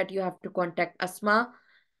for that, you have to contact Asma.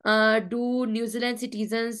 Do New Zealand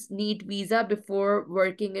citizens need visa before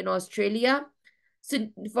working in Australia? So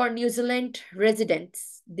for New Zealand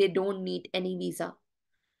residents, they don't need any visa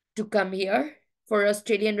to come here. For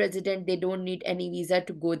Australian resident, they don't need any visa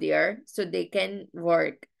to go there, so they can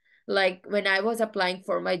work. Like when I was applying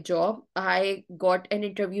for my job, I got an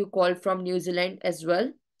interview call from New Zealand as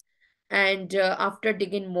well. And after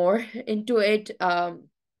digging more into it, I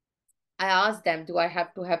asked them, do I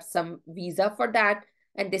have to have some visa for that?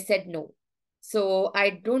 And they said no. So I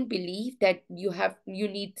don't believe that you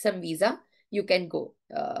need some visa. You can go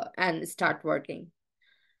and start working.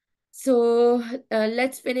 So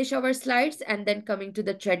let's finish our slides and then coming to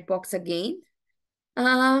the chat box again.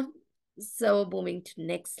 Uh, so moving to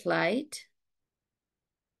next slide.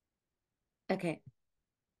 Okay.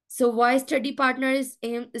 So why study partner is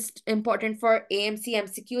important for AMC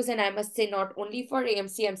MCQs, and I must say not only for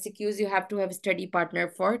AMC MCQs, you have to have a study partner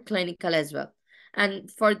for clinical as well.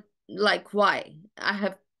 And for like why, I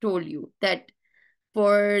have told you that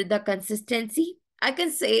for the consistency, I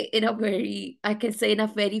can say in a very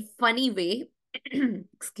funny way,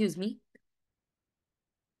 excuse me,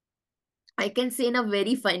 I can say in a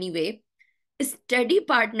very funny way, a study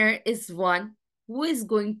partner is one who is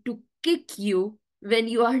going to kick you when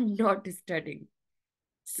you are not studying.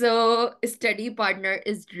 So, a study partner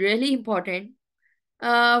is really important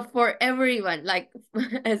for everyone. Like,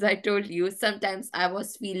 as I told you, sometimes I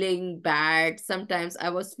was feeling bad, sometimes I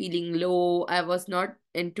was feeling low, I was not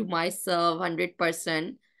into myself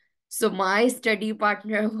 100%. So, my study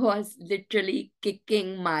partner was literally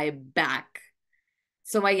kicking my back.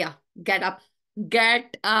 So, Maya, get up,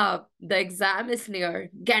 get up. The exam is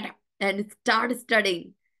near. Get up and start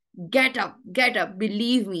studying. Get up.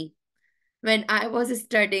 Believe me, when I was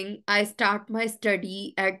studying, I start my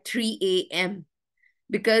study at 3 a.m.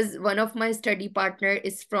 because one of my study partner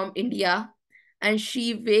is from India and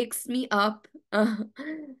she wakes me up.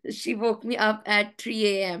 She woke me up at 3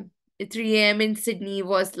 a.m. 3 a.m. in Sydney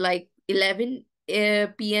was like 11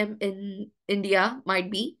 p.m. in India,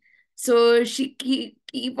 might be. So she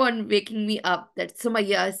keep on waking me up that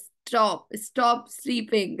Sumaya, stop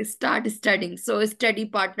sleeping, start studying. So a study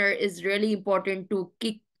partner is really important to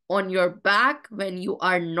kick on your back when you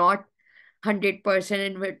are not 100%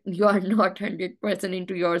 and when you are not 100%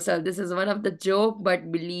 into yourself. This is one of the joke,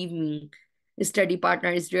 but believe me, a study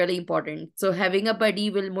partner is really important. So having a buddy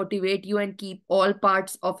will motivate you and keep all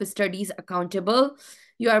parts of studies accountable.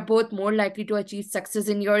 You are both more likely to achieve success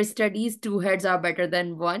in your studies. Two heads are better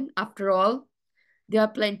than one. After all, there are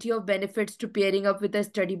plenty of benefits to pairing up with a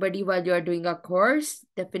study buddy while you are doing a course.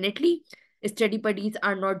 Definitely. Study buddies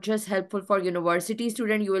are not just helpful for university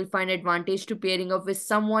students. You will find advantage to pairing up with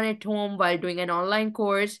someone at home while doing an online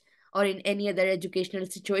course or in any other educational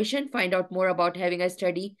situation. Find out more about having a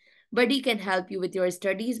study buddy can help you with your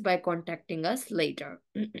studies by contacting us later.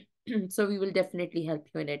 So we will definitely help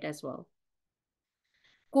you in it as well.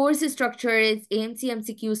 Course structure is AMC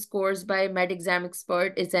MCQ Scores by Med Exam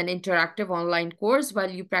Expert is an interactive online course while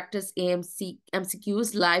you practice AMC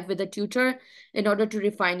MCQs live with a tutor in order to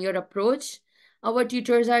refine your approach. Our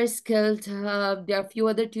tutors are skilled. There are a few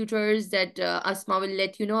other tutors that Asma will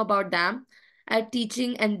let you know about them. at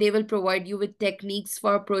teaching, and they will provide you with techniques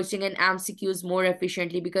for approaching an MCQs more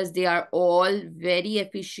efficiently, because they are all very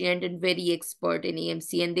efficient and very expert in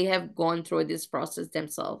AMC, and they have gone through this process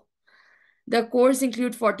themselves. The course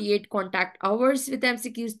includes 48 contact hours with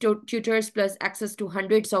MCQs tutors, plus access to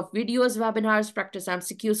hundreds of videos, webinars, practice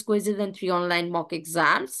MCQs, quizzes, and 3 online mock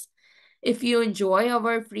exams. If you enjoy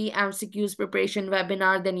our free MCQs preparation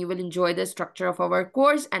webinar, then you will enjoy the structure of our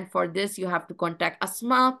course. And for this, you have to contact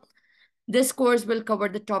Asma. This course will cover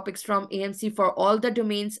the topics from AMC for all the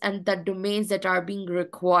domains and the domains that are being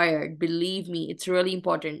required. Believe me, it's really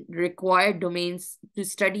important. Required domains, to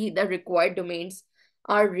study the required domains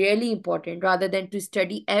are really important rather than to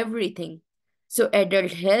study everything. So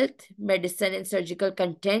adult health, medicine and surgical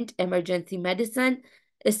content, emergency medicine,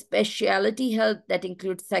 specialty health that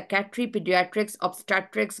includes psychiatry, pediatrics,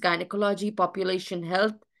 obstetrics, gynecology, population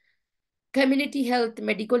health, community health,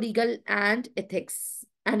 medical, legal, and ethics,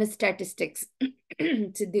 and statistics.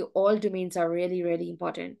 So all domains are really, really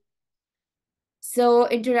important. So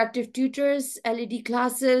interactive tutors, LED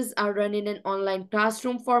classes are run in an online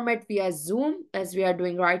classroom format via Zoom, as we are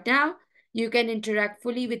doing right now. You can interact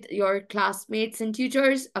fully with your classmates and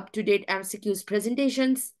tutors, up-to-date MCQs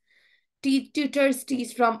presentations. Tutors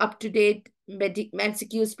teach from up-to-date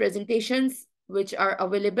MCQs presentations, which are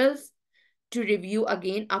available to review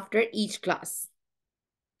again after each class.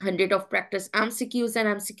 100 of practice MCQs and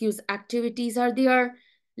MCQs activities are there.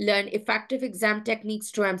 Learn effective exam techniques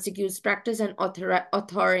through MCQs practice and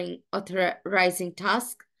authorizing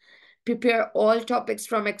tasks. Prepare all topics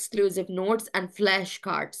from exclusive notes and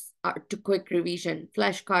flashcards to quick revision.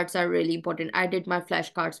 Flashcards are really important. I did my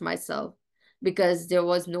flashcards myself because there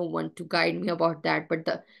was no one to guide me about that.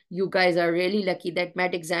 But you guys are really lucky that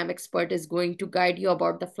Med Exam Expert is going to guide you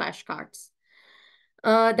about the flashcards.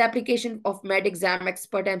 The application of Med Exam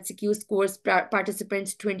Expert MCQs course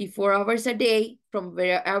participants 24 hours a day from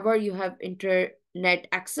wherever you have internet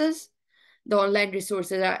access. The online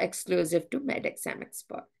resources are exclusive to Med Exam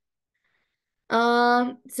Expert.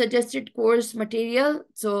 Suggested course material.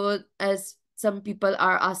 So as some people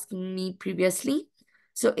are asking me previously,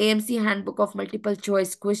 so AMC Handbook of Multiple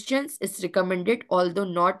Choice Questions is recommended, although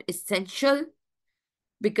not essential,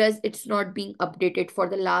 because it's not being updated for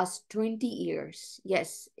the last 20 years.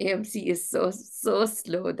 Yes, AMC is so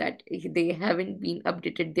slow that they haven't been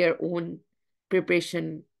updated their own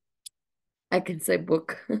preparation, I can say,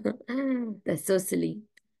 book. That's so silly.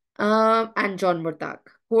 And John Murtak.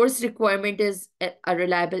 Course requirement is a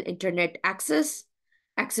reliable internet access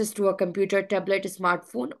to a computer, tablet,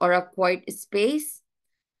 smartphone, or a quiet space.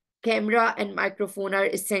 Camera and microphone are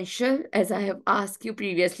essential, as I have asked you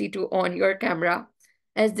previously to on your camera,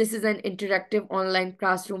 as this is an interactive online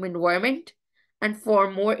classroom environment. And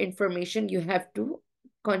for more information, you have to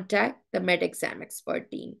contact the Med Exam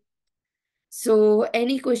Expert team. So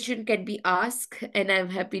any question can be asked, and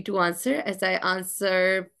I'm happy to answer, as I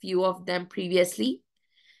answered few of them previously,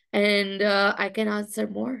 and I can answer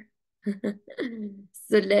more.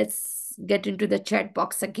 So let's get into the chat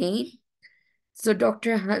box again. So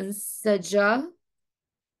Dr. Hansaja.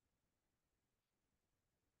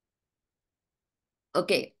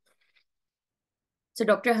 Okay. So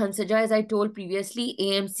Dr. Hansaja, as I told previously,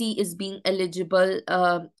 AMC is being eligible.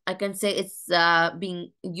 I can say it's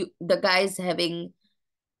the guys having,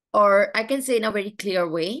 or I can say in a very clear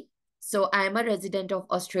way. So I'm a resident of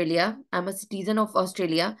Australia. I'm a citizen of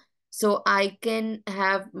Australia. So I can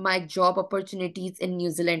have my job opportunities in New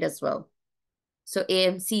Zealand as well. So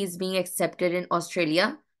AMC is being accepted in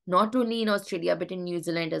Australia, not only in Australia, but in New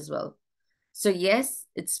Zealand as well. So yes,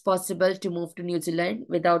 it's possible to move to New Zealand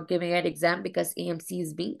without giving an exam because AMC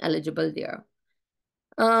is being eligible there.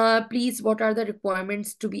 Please, what are the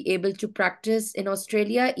requirements to be able to practice in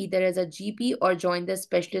Australia, either as a GP or join the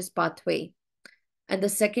specialist pathway? And the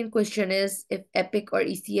second question is, if EPIC or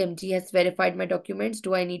ECMG has verified my documents,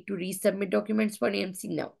 do I need to resubmit documents for AMC?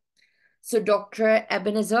 No. So Dr.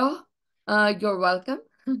 Ebenezer, you're welcome.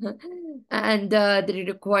 And the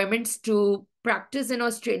requirements to practice in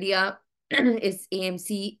Australia is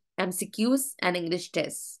AMC, MCQs, and English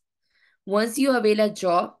tests. Once you avail a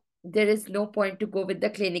job, there is no point to go with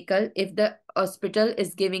the clinical. If the hospital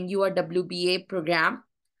is giving you a WBA program,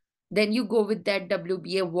 then you go with that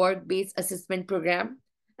WBA work-based assessment program,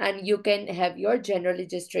 and you can have your general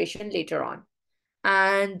registration later on.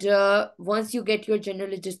 And once you get your general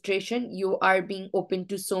registration, you are being open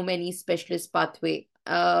to so many specialist pathway,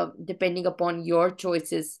 depending upon your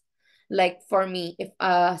choices. Like for me,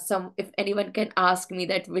 if anyone can ask me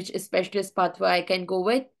that which specialist pathway I can go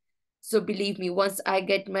with, so believe me, once I'll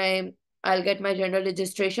get my general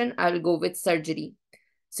registration, I'll go with surgery.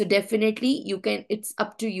 So definitely you can, it's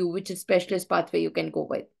up to you which specialist pathway you can go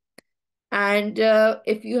with. And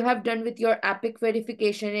if you have done with your APIC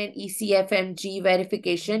verification and ECFMG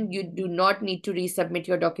verification, you do not need to resubmit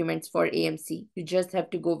your documents for AMC. You just have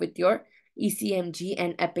to go with your ECMG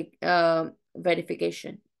and APIC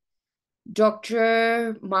verification.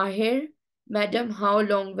 Dr. Mahir, Madam, how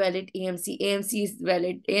long valid AMC? AMC is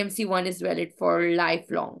valid. AMC 1 is valid for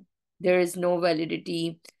lifelong. There is no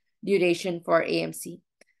validity duration for AMC.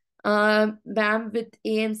 Ma'am, with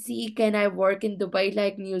AMC, can I work in Dubai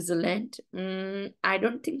like New Zealand? I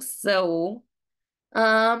don't think so.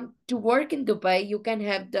 To work in Dubai, you can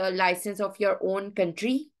have the license of your own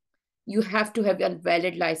country. You have to have a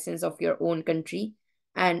valid license of your own country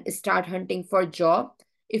and start hunting for job.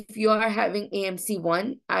 If you are having AMC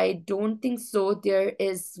 1, I don't think so. There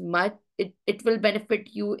is much, it will benefit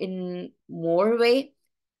you in more way.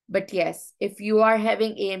 But yes, if you are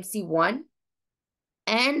having AMC 1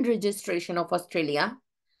 and registration of Australia,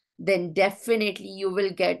 then definitely you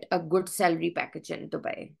will get a good salary package in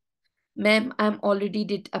Dubai. Ma'am, I'm already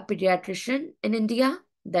did a pediatrician in India.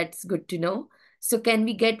 That's good to know. So can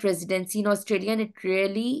we get residency in Australia?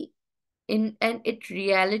 And it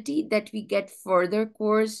reality that we get further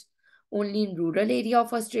course only in rural area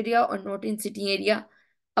of Australia or not in city area?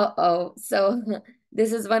 Uh-oh. So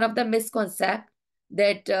this is one of the misconcept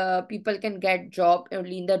that people can get job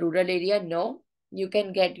only in the rural area. No, you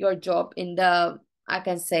can get your job in the, I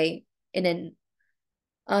can say, in an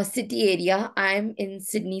city area. I'm in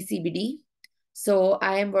Sydney CBD. So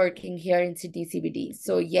I am working here in Sydney CBD.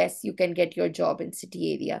 So yes, you can get your job in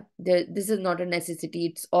city area. This is not a necessity.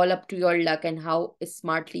 It's all up to your luck and how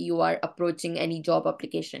smartly you are approaching any job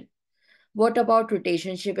application. What about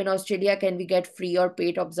rotationship in Australia? Can we get free or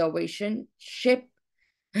paid observationship?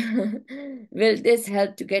 Will this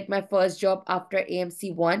help to get my first job after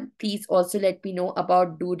AMC 1? Please also let me know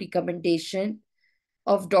about do recommendation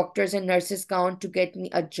of doctors and nurses count to get me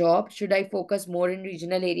a job? Should I focus more in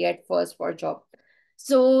regional area at first for job?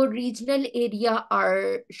 So regional area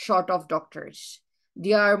are short of doctors.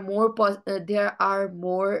 There are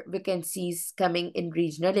more vacancies coming in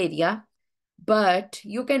regional area, but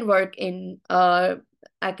you can work in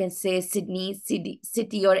I can say Sydney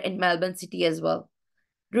city or in Melbourne city as well.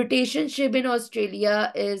 Rotationship in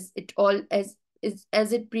Australia is it all is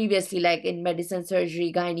as it previously like in medicine,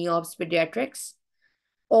 surgery, gynae, obs, pediatrics,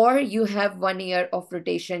 or you have 1 year of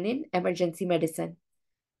rotation in emergency medicine.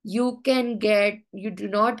 You do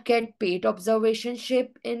not get paid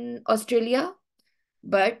observationship in Australia,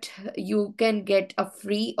 but you can get a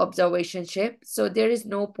free observationship. So there is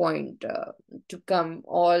no point to come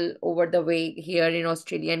all over the way here in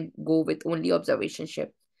Australia and go with only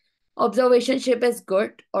observationship. Observationship is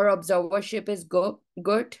good or observership is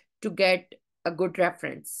good to get a good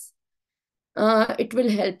reference. It will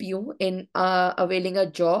help you in availing a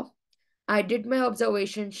job. I did my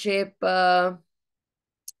observationship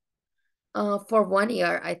for 1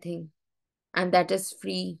 year, I think, and that is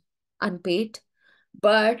free, unpaid.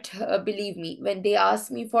 But believe me, when they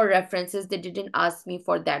asked me for references, they didn't ask me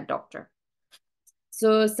for that doctor.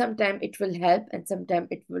 So sometimes it will help and sometimes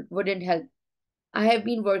it wouldn't help. I have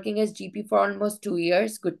been working as GP for almost 2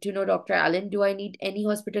 years. Good to know, Dr. Allen. Do I need any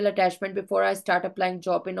hospital attachment before I start applying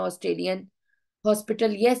job in Australian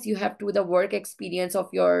hospital? Yes, you have to the work experience of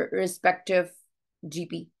your respective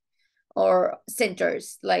GP or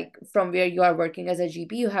centers, like from where you are working as a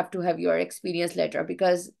GP. You have to have your experience letter,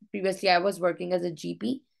 because previously I was working as a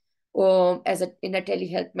GP as a in a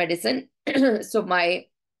telehealth medicine. So my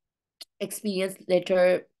experience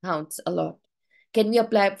letter counts a lot. Can we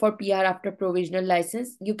apply for PR after provisional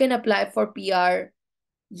license? You can apply for PR.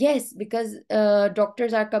 Yes, because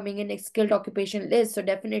doctors are coming in a skilled occupation list, so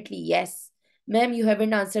definitely yes. Ma'am, you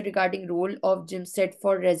haven't answered regarding role of gym set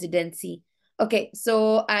for residency. Okay,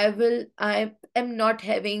 so I am not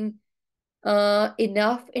having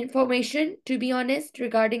enough information, to be honest,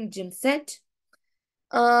 regarding gym set.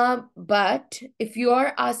 But if you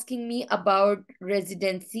are asking me about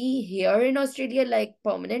residency here in Australia, like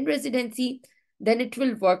permanent residency, then it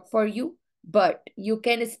will work for you. But you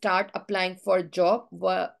can start applying for job,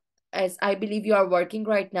 as I believe you are working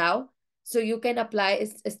right now. So you can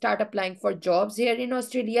start applying for jobs here in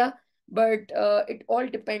Australia. But it all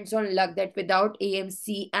depends on luck that without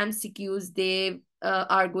AMC MCQs, they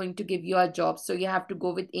are going to give you a job. So you have to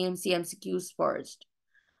go with AMC MCQs first.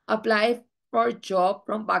 Apply for job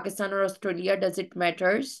from Pakistan or Australia, does it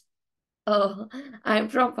matters? Oh, I'm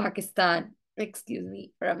from Pakistan. Excuse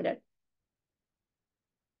me for a minute.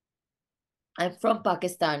 I'm from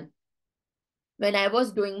Pakistan. When I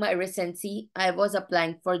was doing my residency, I was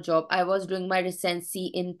applying for job. I was doing my residency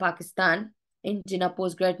in Pakistan. in Jinnah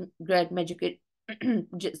Postgrad Medical,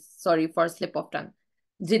 sorry for slip of tongue,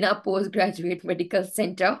 Jinnah Postgraduate Medical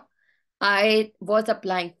Center. I was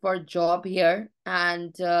applying for a job here,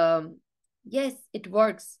 and yes, it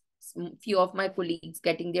works. Few of my colleagues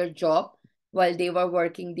getting their job while they were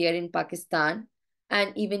working there in Pakistan,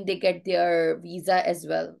 and even they get their visa as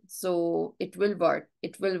well. So it will work.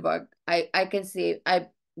 It will work. I can say I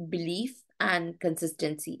believe and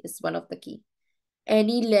consistency is one of the key.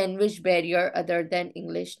 Any language barrier other than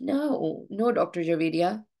English? No, no, Dr.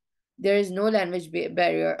 Javeria. There is no language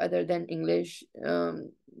barrier other than English.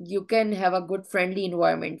 You can have a good friendly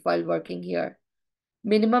environment while working here.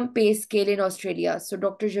 Minimum pay scale in Australia. So,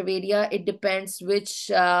 Dr. Javeria, it depends which,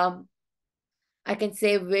 I can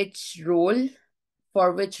say which role,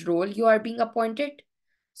 for which role you are being appointed.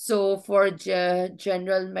 So, for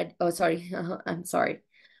general med, oh, sorry, I'm sorry,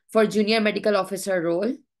 for junior medical officer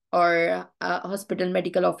role or hospital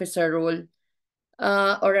medical officer role,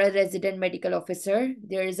 or a resident medical officer,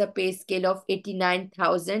 there is a pay scale of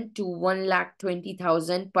 89,000 to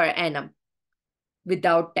 1,20,000 per annum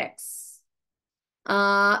without tax.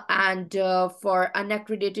 And for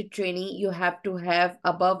unaccredited trainee, you have to have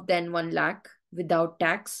above than 1 lakh without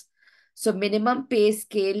tax. So minimum pay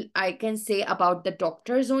scale, I can say about the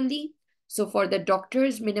doctors only. So for the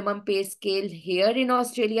doctors, minimum pay scale here in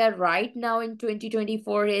Australia right now in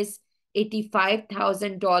 2024 is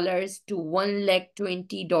 $85,000 to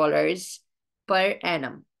 $1,20,000 per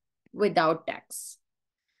annum without tax.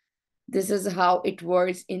 This is how it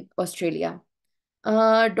works in Australia.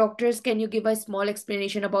 Doctors, can you give a small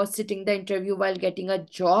explanation about sitting the interview while getting a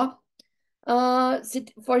job?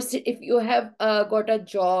 If you have got a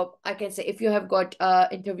job, I can say if you have got a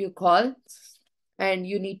interview call and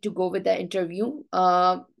you need to go with the interview,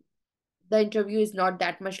 the interview is not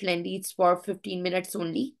that much lengthy. It's for 15 minutes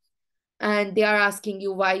only. And they are asking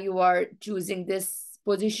you why you are choosing this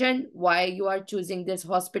position, why you are choosing this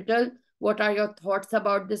hospital, what are your thoughts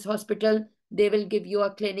about this hospital. They will give you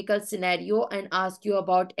a clinical scenario and ask you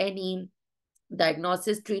about any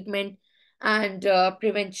diagnosis, treatment, and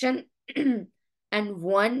prevention, and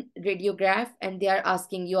one radiograph, and they are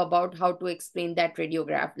asking you about how to explain that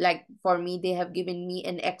radiograph. Like for me, they have given me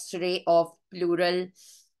an X-ray of pleural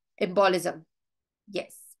embolism.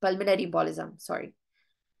 Yes, pulmonary embolism, sorry.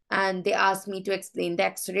 And they asked me to explain the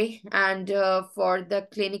X-ray. And for the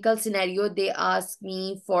clinical scenario, they asked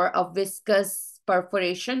me for a viscous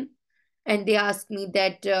perforation. And they asked me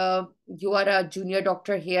that you are a junior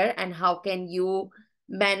doctor here, and how can you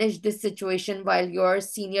manage this situation while your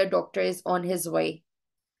senior doctor is on his way?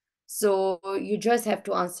 So you just have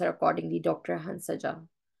to answer accordingly, Dr. Hansaja.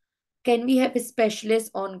 Can we have a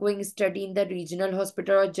specialist ongoing study in the regional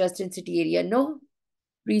hospital or just in city area? No,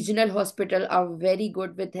 regional hospital are very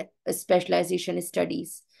good with specialization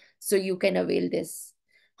studies, so you can avail this.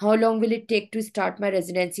 How long will it take to start my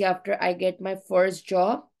residency after I get my first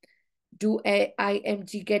job? Do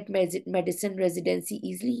IMG get medicine residency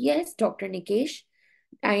easily? Yes, Dr. Nikesh.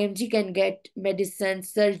 IMG can get medicine,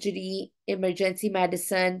 surgery, emergency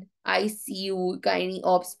medicine, ICU, gynae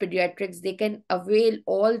ops, pediatrics. They can avail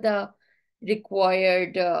all the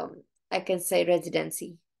required, I can say,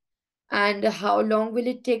 residency. And how long will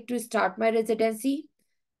it take to start my residency?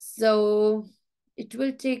 So it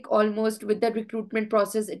will take almost, with the recruitment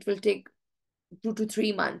process, it will take 2 to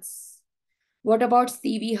 3 months. What about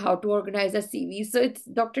CV? How to organize a CV? So it's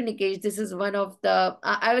Dr. Nikesh. This is one of the,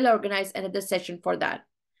 I will organize another session for that.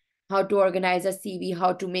 How to organize a CV,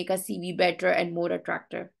 how to make a CV better and more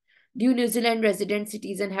attractive. Do New Zealand resident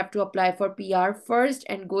citizen have to apply for PR first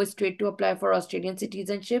and go straight to apply for Australian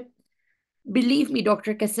citizenship? Believe me,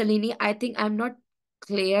 Dr. Castellini, I think I'm not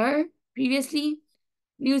clear previously.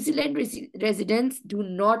 New Zealand residents do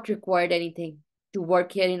not require anything to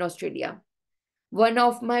work here in Australia. One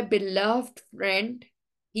of my beloved friend,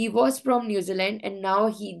 he was from New Zealand and now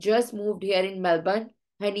he just moved here in Melbourne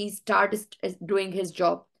and he started doing his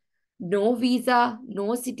job. No visa,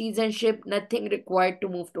 no citizenship, nothing required to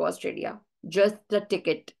move to Australia. Just the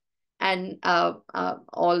ticket and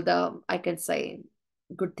all the, I can say,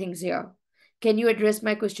 good things here. Can you address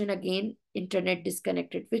my question again? Internet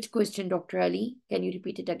disconnected. Which question, Dr. Ali? Can you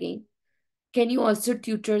repeat it again? Can you also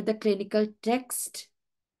tutor the clinical text?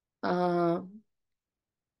 Uh,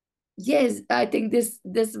 yes, I think this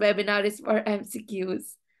webinar is for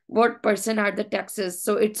MCQs. What percent are the taxes?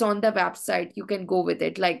 So it's on the website. You can go with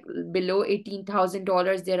it. Like below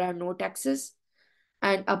 $18,000, there are no taxes.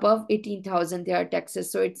 And above 18,000, there are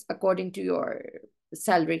taxes. So it's according to your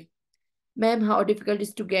salary. Ma'am, how difficult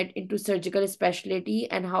is to get into surgical specialty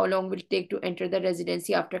and how long will it take to enter the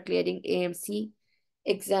residency after clearing AMC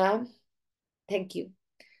exam? Thank you.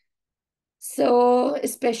 So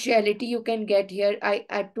specialty you can get here.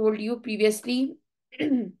 I told you previously,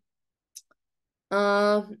 you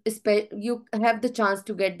have the chance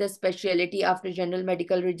to get the specialty after general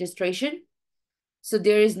medical registration. So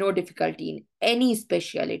there is no difficulty in any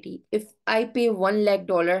specialty. If I pay $1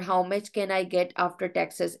 lakh, how much can I get after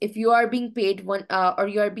taxes? If you are being paid or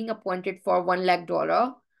you are being appointed for $1 lakh,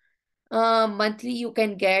 monthly you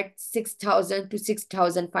can get 6,000 to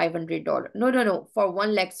 $6,500. No. For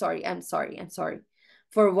 1 lakh, I'm sorry.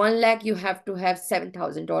 For 1 lakh, you have to have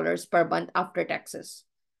 $7,000 per month after taxes.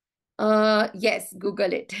 Yes,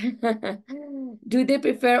 Google it. Do they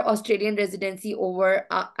prefer Australian residency over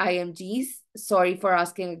IMGs? Sorry for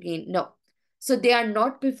asking again. No. So they are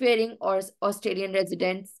not preferring Australian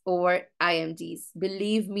residents over IMGs.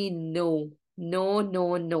 Believe me, no. No,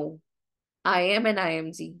 no, no. I am an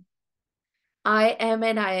IMG. I am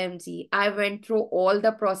an IMG. I went through all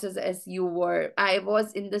the process as you were. I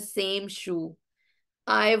was in the same shoe.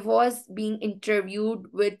 I was being interviewed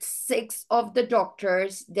with six of the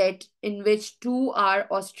doctors that in which two are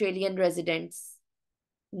Australian residents.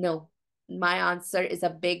 No, my answer is a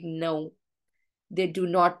big no. They do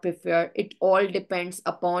not prefer. It all depends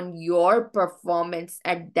upon your performance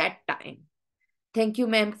at that time. Thank you,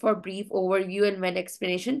 ma'am, for brief overview and one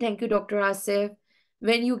explanation. Thank you, Dr. Asif.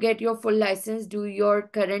 When you get your full license, do your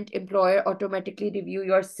current employer automatically review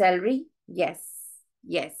your salary? Yes.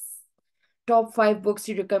 Yes. Top five books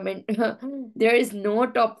you recommend? There is no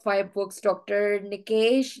top five books, Dr.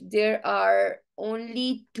 Nikesh. There are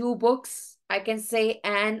only two books I can say,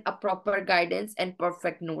 and a proper guidance and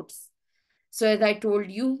perfect notes. So as I told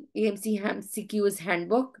you, AMC CQ's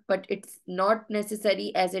handbook, but it's not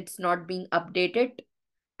necessary as it's not being updated.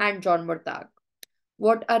 And John Murtagh.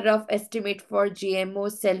 What a rough estimate for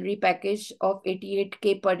GMO salary package of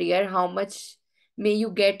 88K per year. How much may you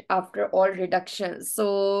get after all reductions?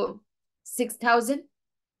 So 6,000,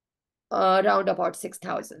 around about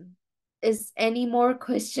 6,000. Is any more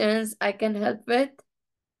questions I can help with?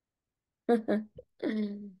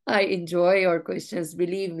 I enjoy your questions.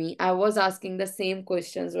 Believe me, I was asking the same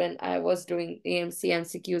questions when I was doing AMC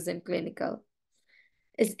MCQs in clinical.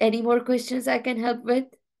 Is any more questions I can help with?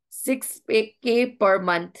 6K per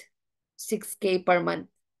month. 6K per month.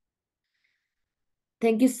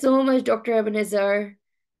 Thank you so much, Dr. Ebenezer.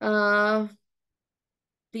 Uh,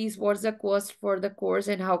 Please, what's the cost for the course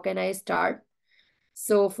and how can I start?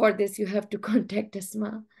 So for this, you have to contact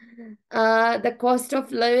Asma. The cost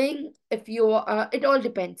of living, if you it all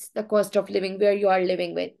depends. The cost of living, where you are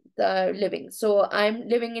living with the living. So I'm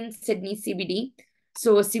living in Sydney CBD.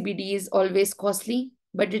 So CBD is always costly,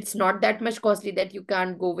 but it's not that much costly that you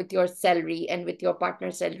can't go with your salary and with your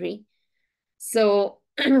partner's salary. So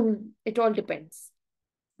it all depends.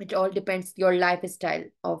 It all depends your lifestyle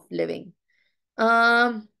of living.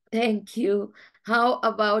 Thank you. How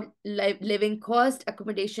about living cost,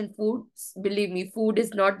 accommodation, food? Believe me, food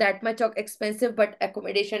is not that much of expensive, but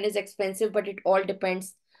accommodation is expensive, but it all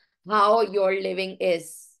depends how your living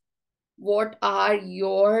is. What are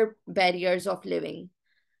your barriers of living?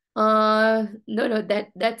 No,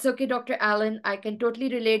 that's okay, Dr. Allen. I can totally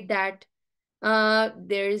relate that.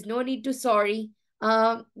 There is no need to sorry.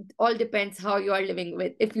 All depends how you are living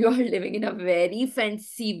with. If you are living in a very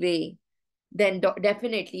fancy way, then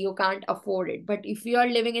definitely you can't afford it. But if you are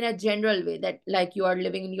living in a general way, that like you are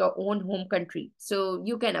living in your own home country, so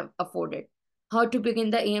you can afford it. How to begin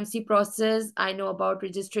the AMC process? I know about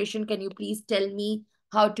registration. Can you please tell me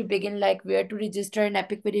how to begin, like where to register an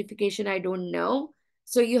epic verification? I don't know.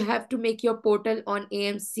 So you have to make your portal on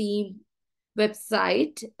AMC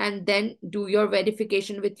website and then do your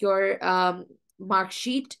verification with your mark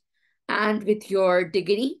sheet and with your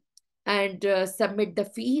degree and submit the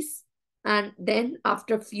fees, and then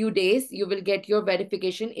after a few days you will get your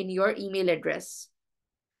verification in your email address.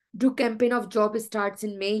 Do campaign of job starts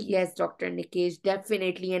in May? Yes, Dr. Nikesh,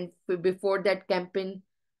 definitely. And before that campaign,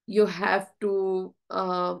 you have to,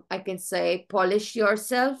 I can say, polish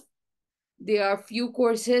yourself. There are few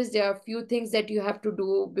courses, there are few things that you have to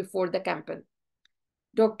do before the campaign.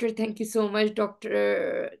 Doctor, thank you so much,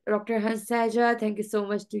 Dr. Hansaja. Thank you so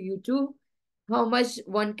much to you too. How much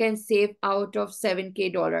one can save out of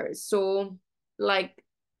 $7K? So, like,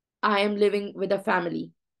 I am living with a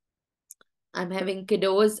family. I'm having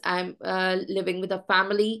kiddos. I'm living with a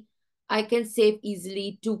family. I can save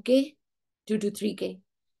easily 2K, 2 to 3K.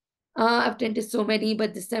 I've attended so many,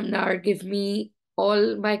 but the seminar give me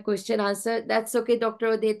all my question answer. That's okay, Dr.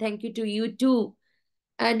 Ode. Thank you to you too.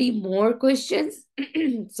 Any more questions?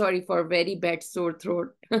 Sorry for very bad sore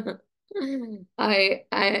throat. I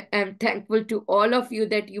am thankful to all of you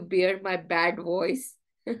that you bear my bad voice.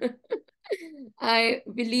 I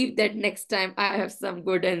believe that next time I have some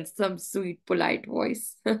good and some sweet, polite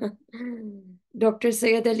voice. Dr.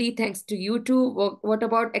 𝙁𝙀 Ali, thanks to you too. What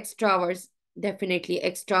about extra hours? Definitely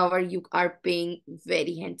extra hour you are paying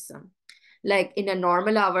very handsome. Like in a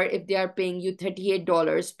normal hour, if they are paying you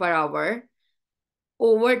 $38 per hour,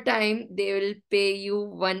 overtime they will pay you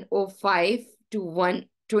 105 to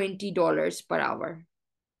 $120 per hour.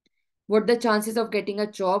 What the chances of getting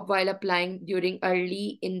a job while applying during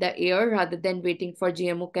early in the year rather than waiting for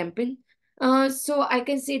GMO campaign? So I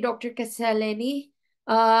can say, Dr. Kasaleni,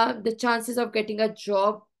 the chances of getting a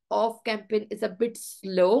job off campaign is a bit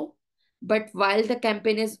slow, but while the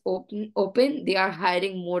campaign is open, they are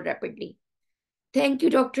hiring more rapidly. Thank you,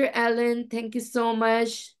 Dr. Allen. Thank you so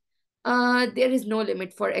much. There is no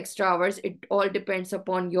limit for extra hours. It all depends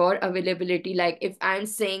upon your availability. Like if I'm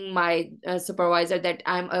saying my supervisor that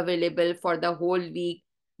I'm available for the whole week,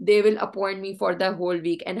 they will appoint me for the whole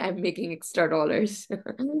week and I'm making extra dollars.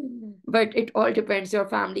 But it all depends your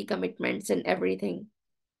family commitments and everything.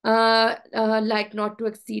 Like not to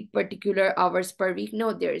exceed particular hours per week.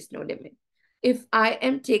 No, there is no limit. If I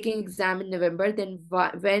am taking exam in November, then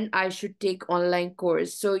when I should take online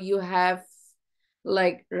course? So you have,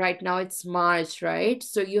 like right now it's March, right?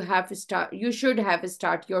 So you should have to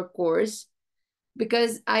start your course,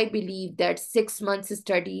 because I believe that 6 months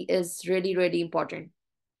study is really, really important.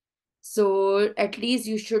 So at least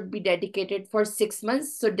you should be dedicated for 6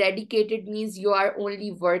 months. So dedicated means you are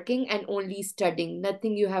only working and only studying,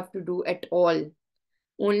 nothing you have to do at all.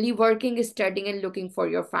 Only working, studying, and looking for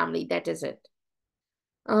your family. That is it.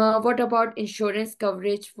 What about insurance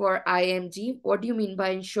coverage for IMG? What do you mean by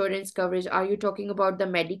insurance coverage? Are you talking about the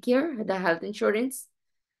Medicare, the health insurance?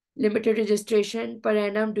 Limited registration per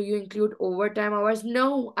annum. Do you include overtime hours?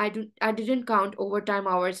 No, I didn't count overtime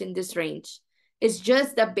hours in this range. It's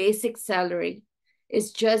just the basic salary.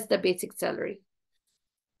 It's just the basic salary.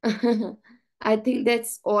 I think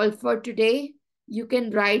that's all for today. You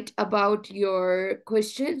can write about your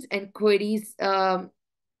questions and queries for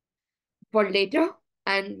later,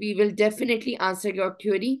 and we will definitely answer your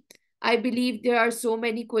query. I believe there are so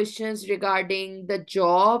many questions regarding the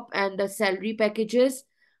job and the salary packages.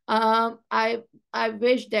 Um, I I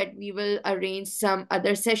wish that we will arrange some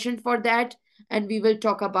other session for that, and we will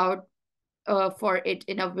talk about for it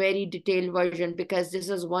in a very detailed version, because this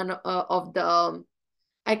is one of the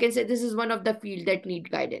I can say this is one of the field that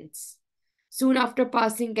need guidance. Soon after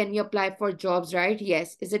passing, can we apply for jobs, right?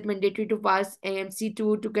 Yes. Is it mandatory to pass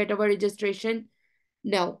AMC2 to get our registration?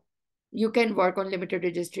 No. You can work on limited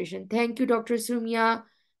registration. Thank you, Dr. Sumia.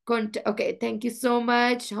 Okay, thank you so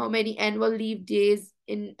much. How many annual leave days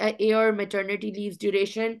in a year, maternity leaves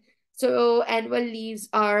duration? So annual leaves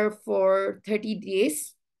are for 30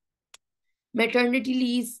 days. Maternity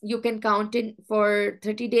leaves you can count in for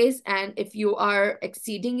 30 days, and if you are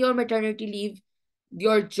exceeding your maternity leave,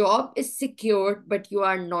 your job is secured but you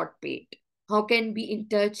are not paid. How can be in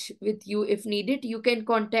touch with you if needed? You can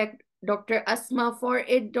contact Dr. Asma for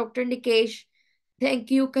it. Dr. Nikesh,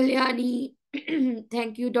 thank you. Kalyani,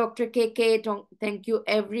 thank you. Dr. KK, thank you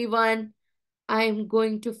everyone. I'm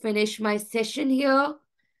going to finish my session here.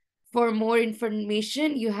 For more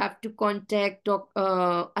information, you have to contact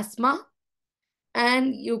Asma,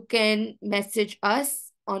 and you can message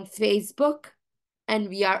us on Facebook, and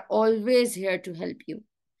we are always here to help you.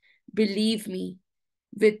 Believe me,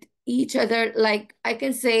 with each other, like I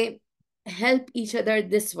can say, help each other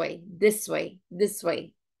this way, this way, this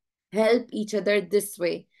way. Help each other this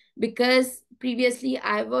way. Because previously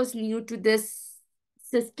I was new to this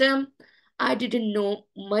system. I didn't know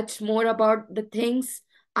much more about the things.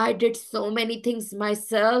 I did so many things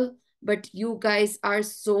myself, but you guys are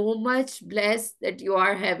so much blessed that you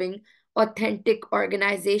are having authentic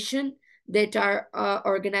organization that are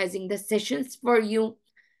organizing the sessions for you.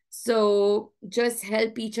 So just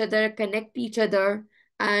help each other, connect each other,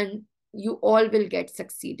 and you all will get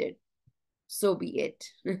succeeded. So be it.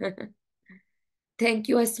 Thank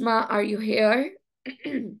you, Asma. Are you here?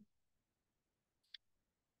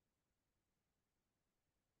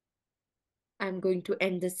 I'm going to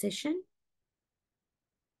end the session.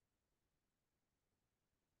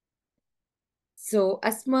 So,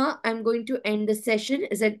 Asma, I'm going to end the session.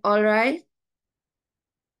 Is it all right?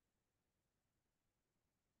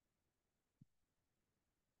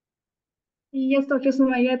 Yes, Dr.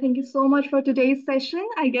 Sumaya, thank you so much for today's session.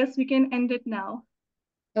 I guess we can end it now.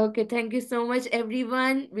 Okay, thank you so much,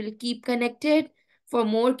 everyone. We'll keep connected. For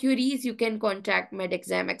more queries, you can contact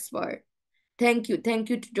MedExam Expert. Thank you. Thank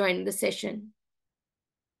you to join the session.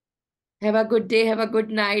 Have a good day. Have a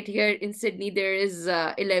good night. Here in Sydney, there is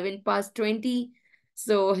 11 past 20.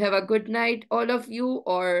 So have a good night, all of you,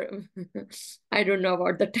 or I don't know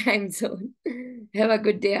about the time zone. Have a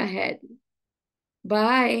good day ahead.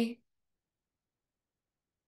 Bye.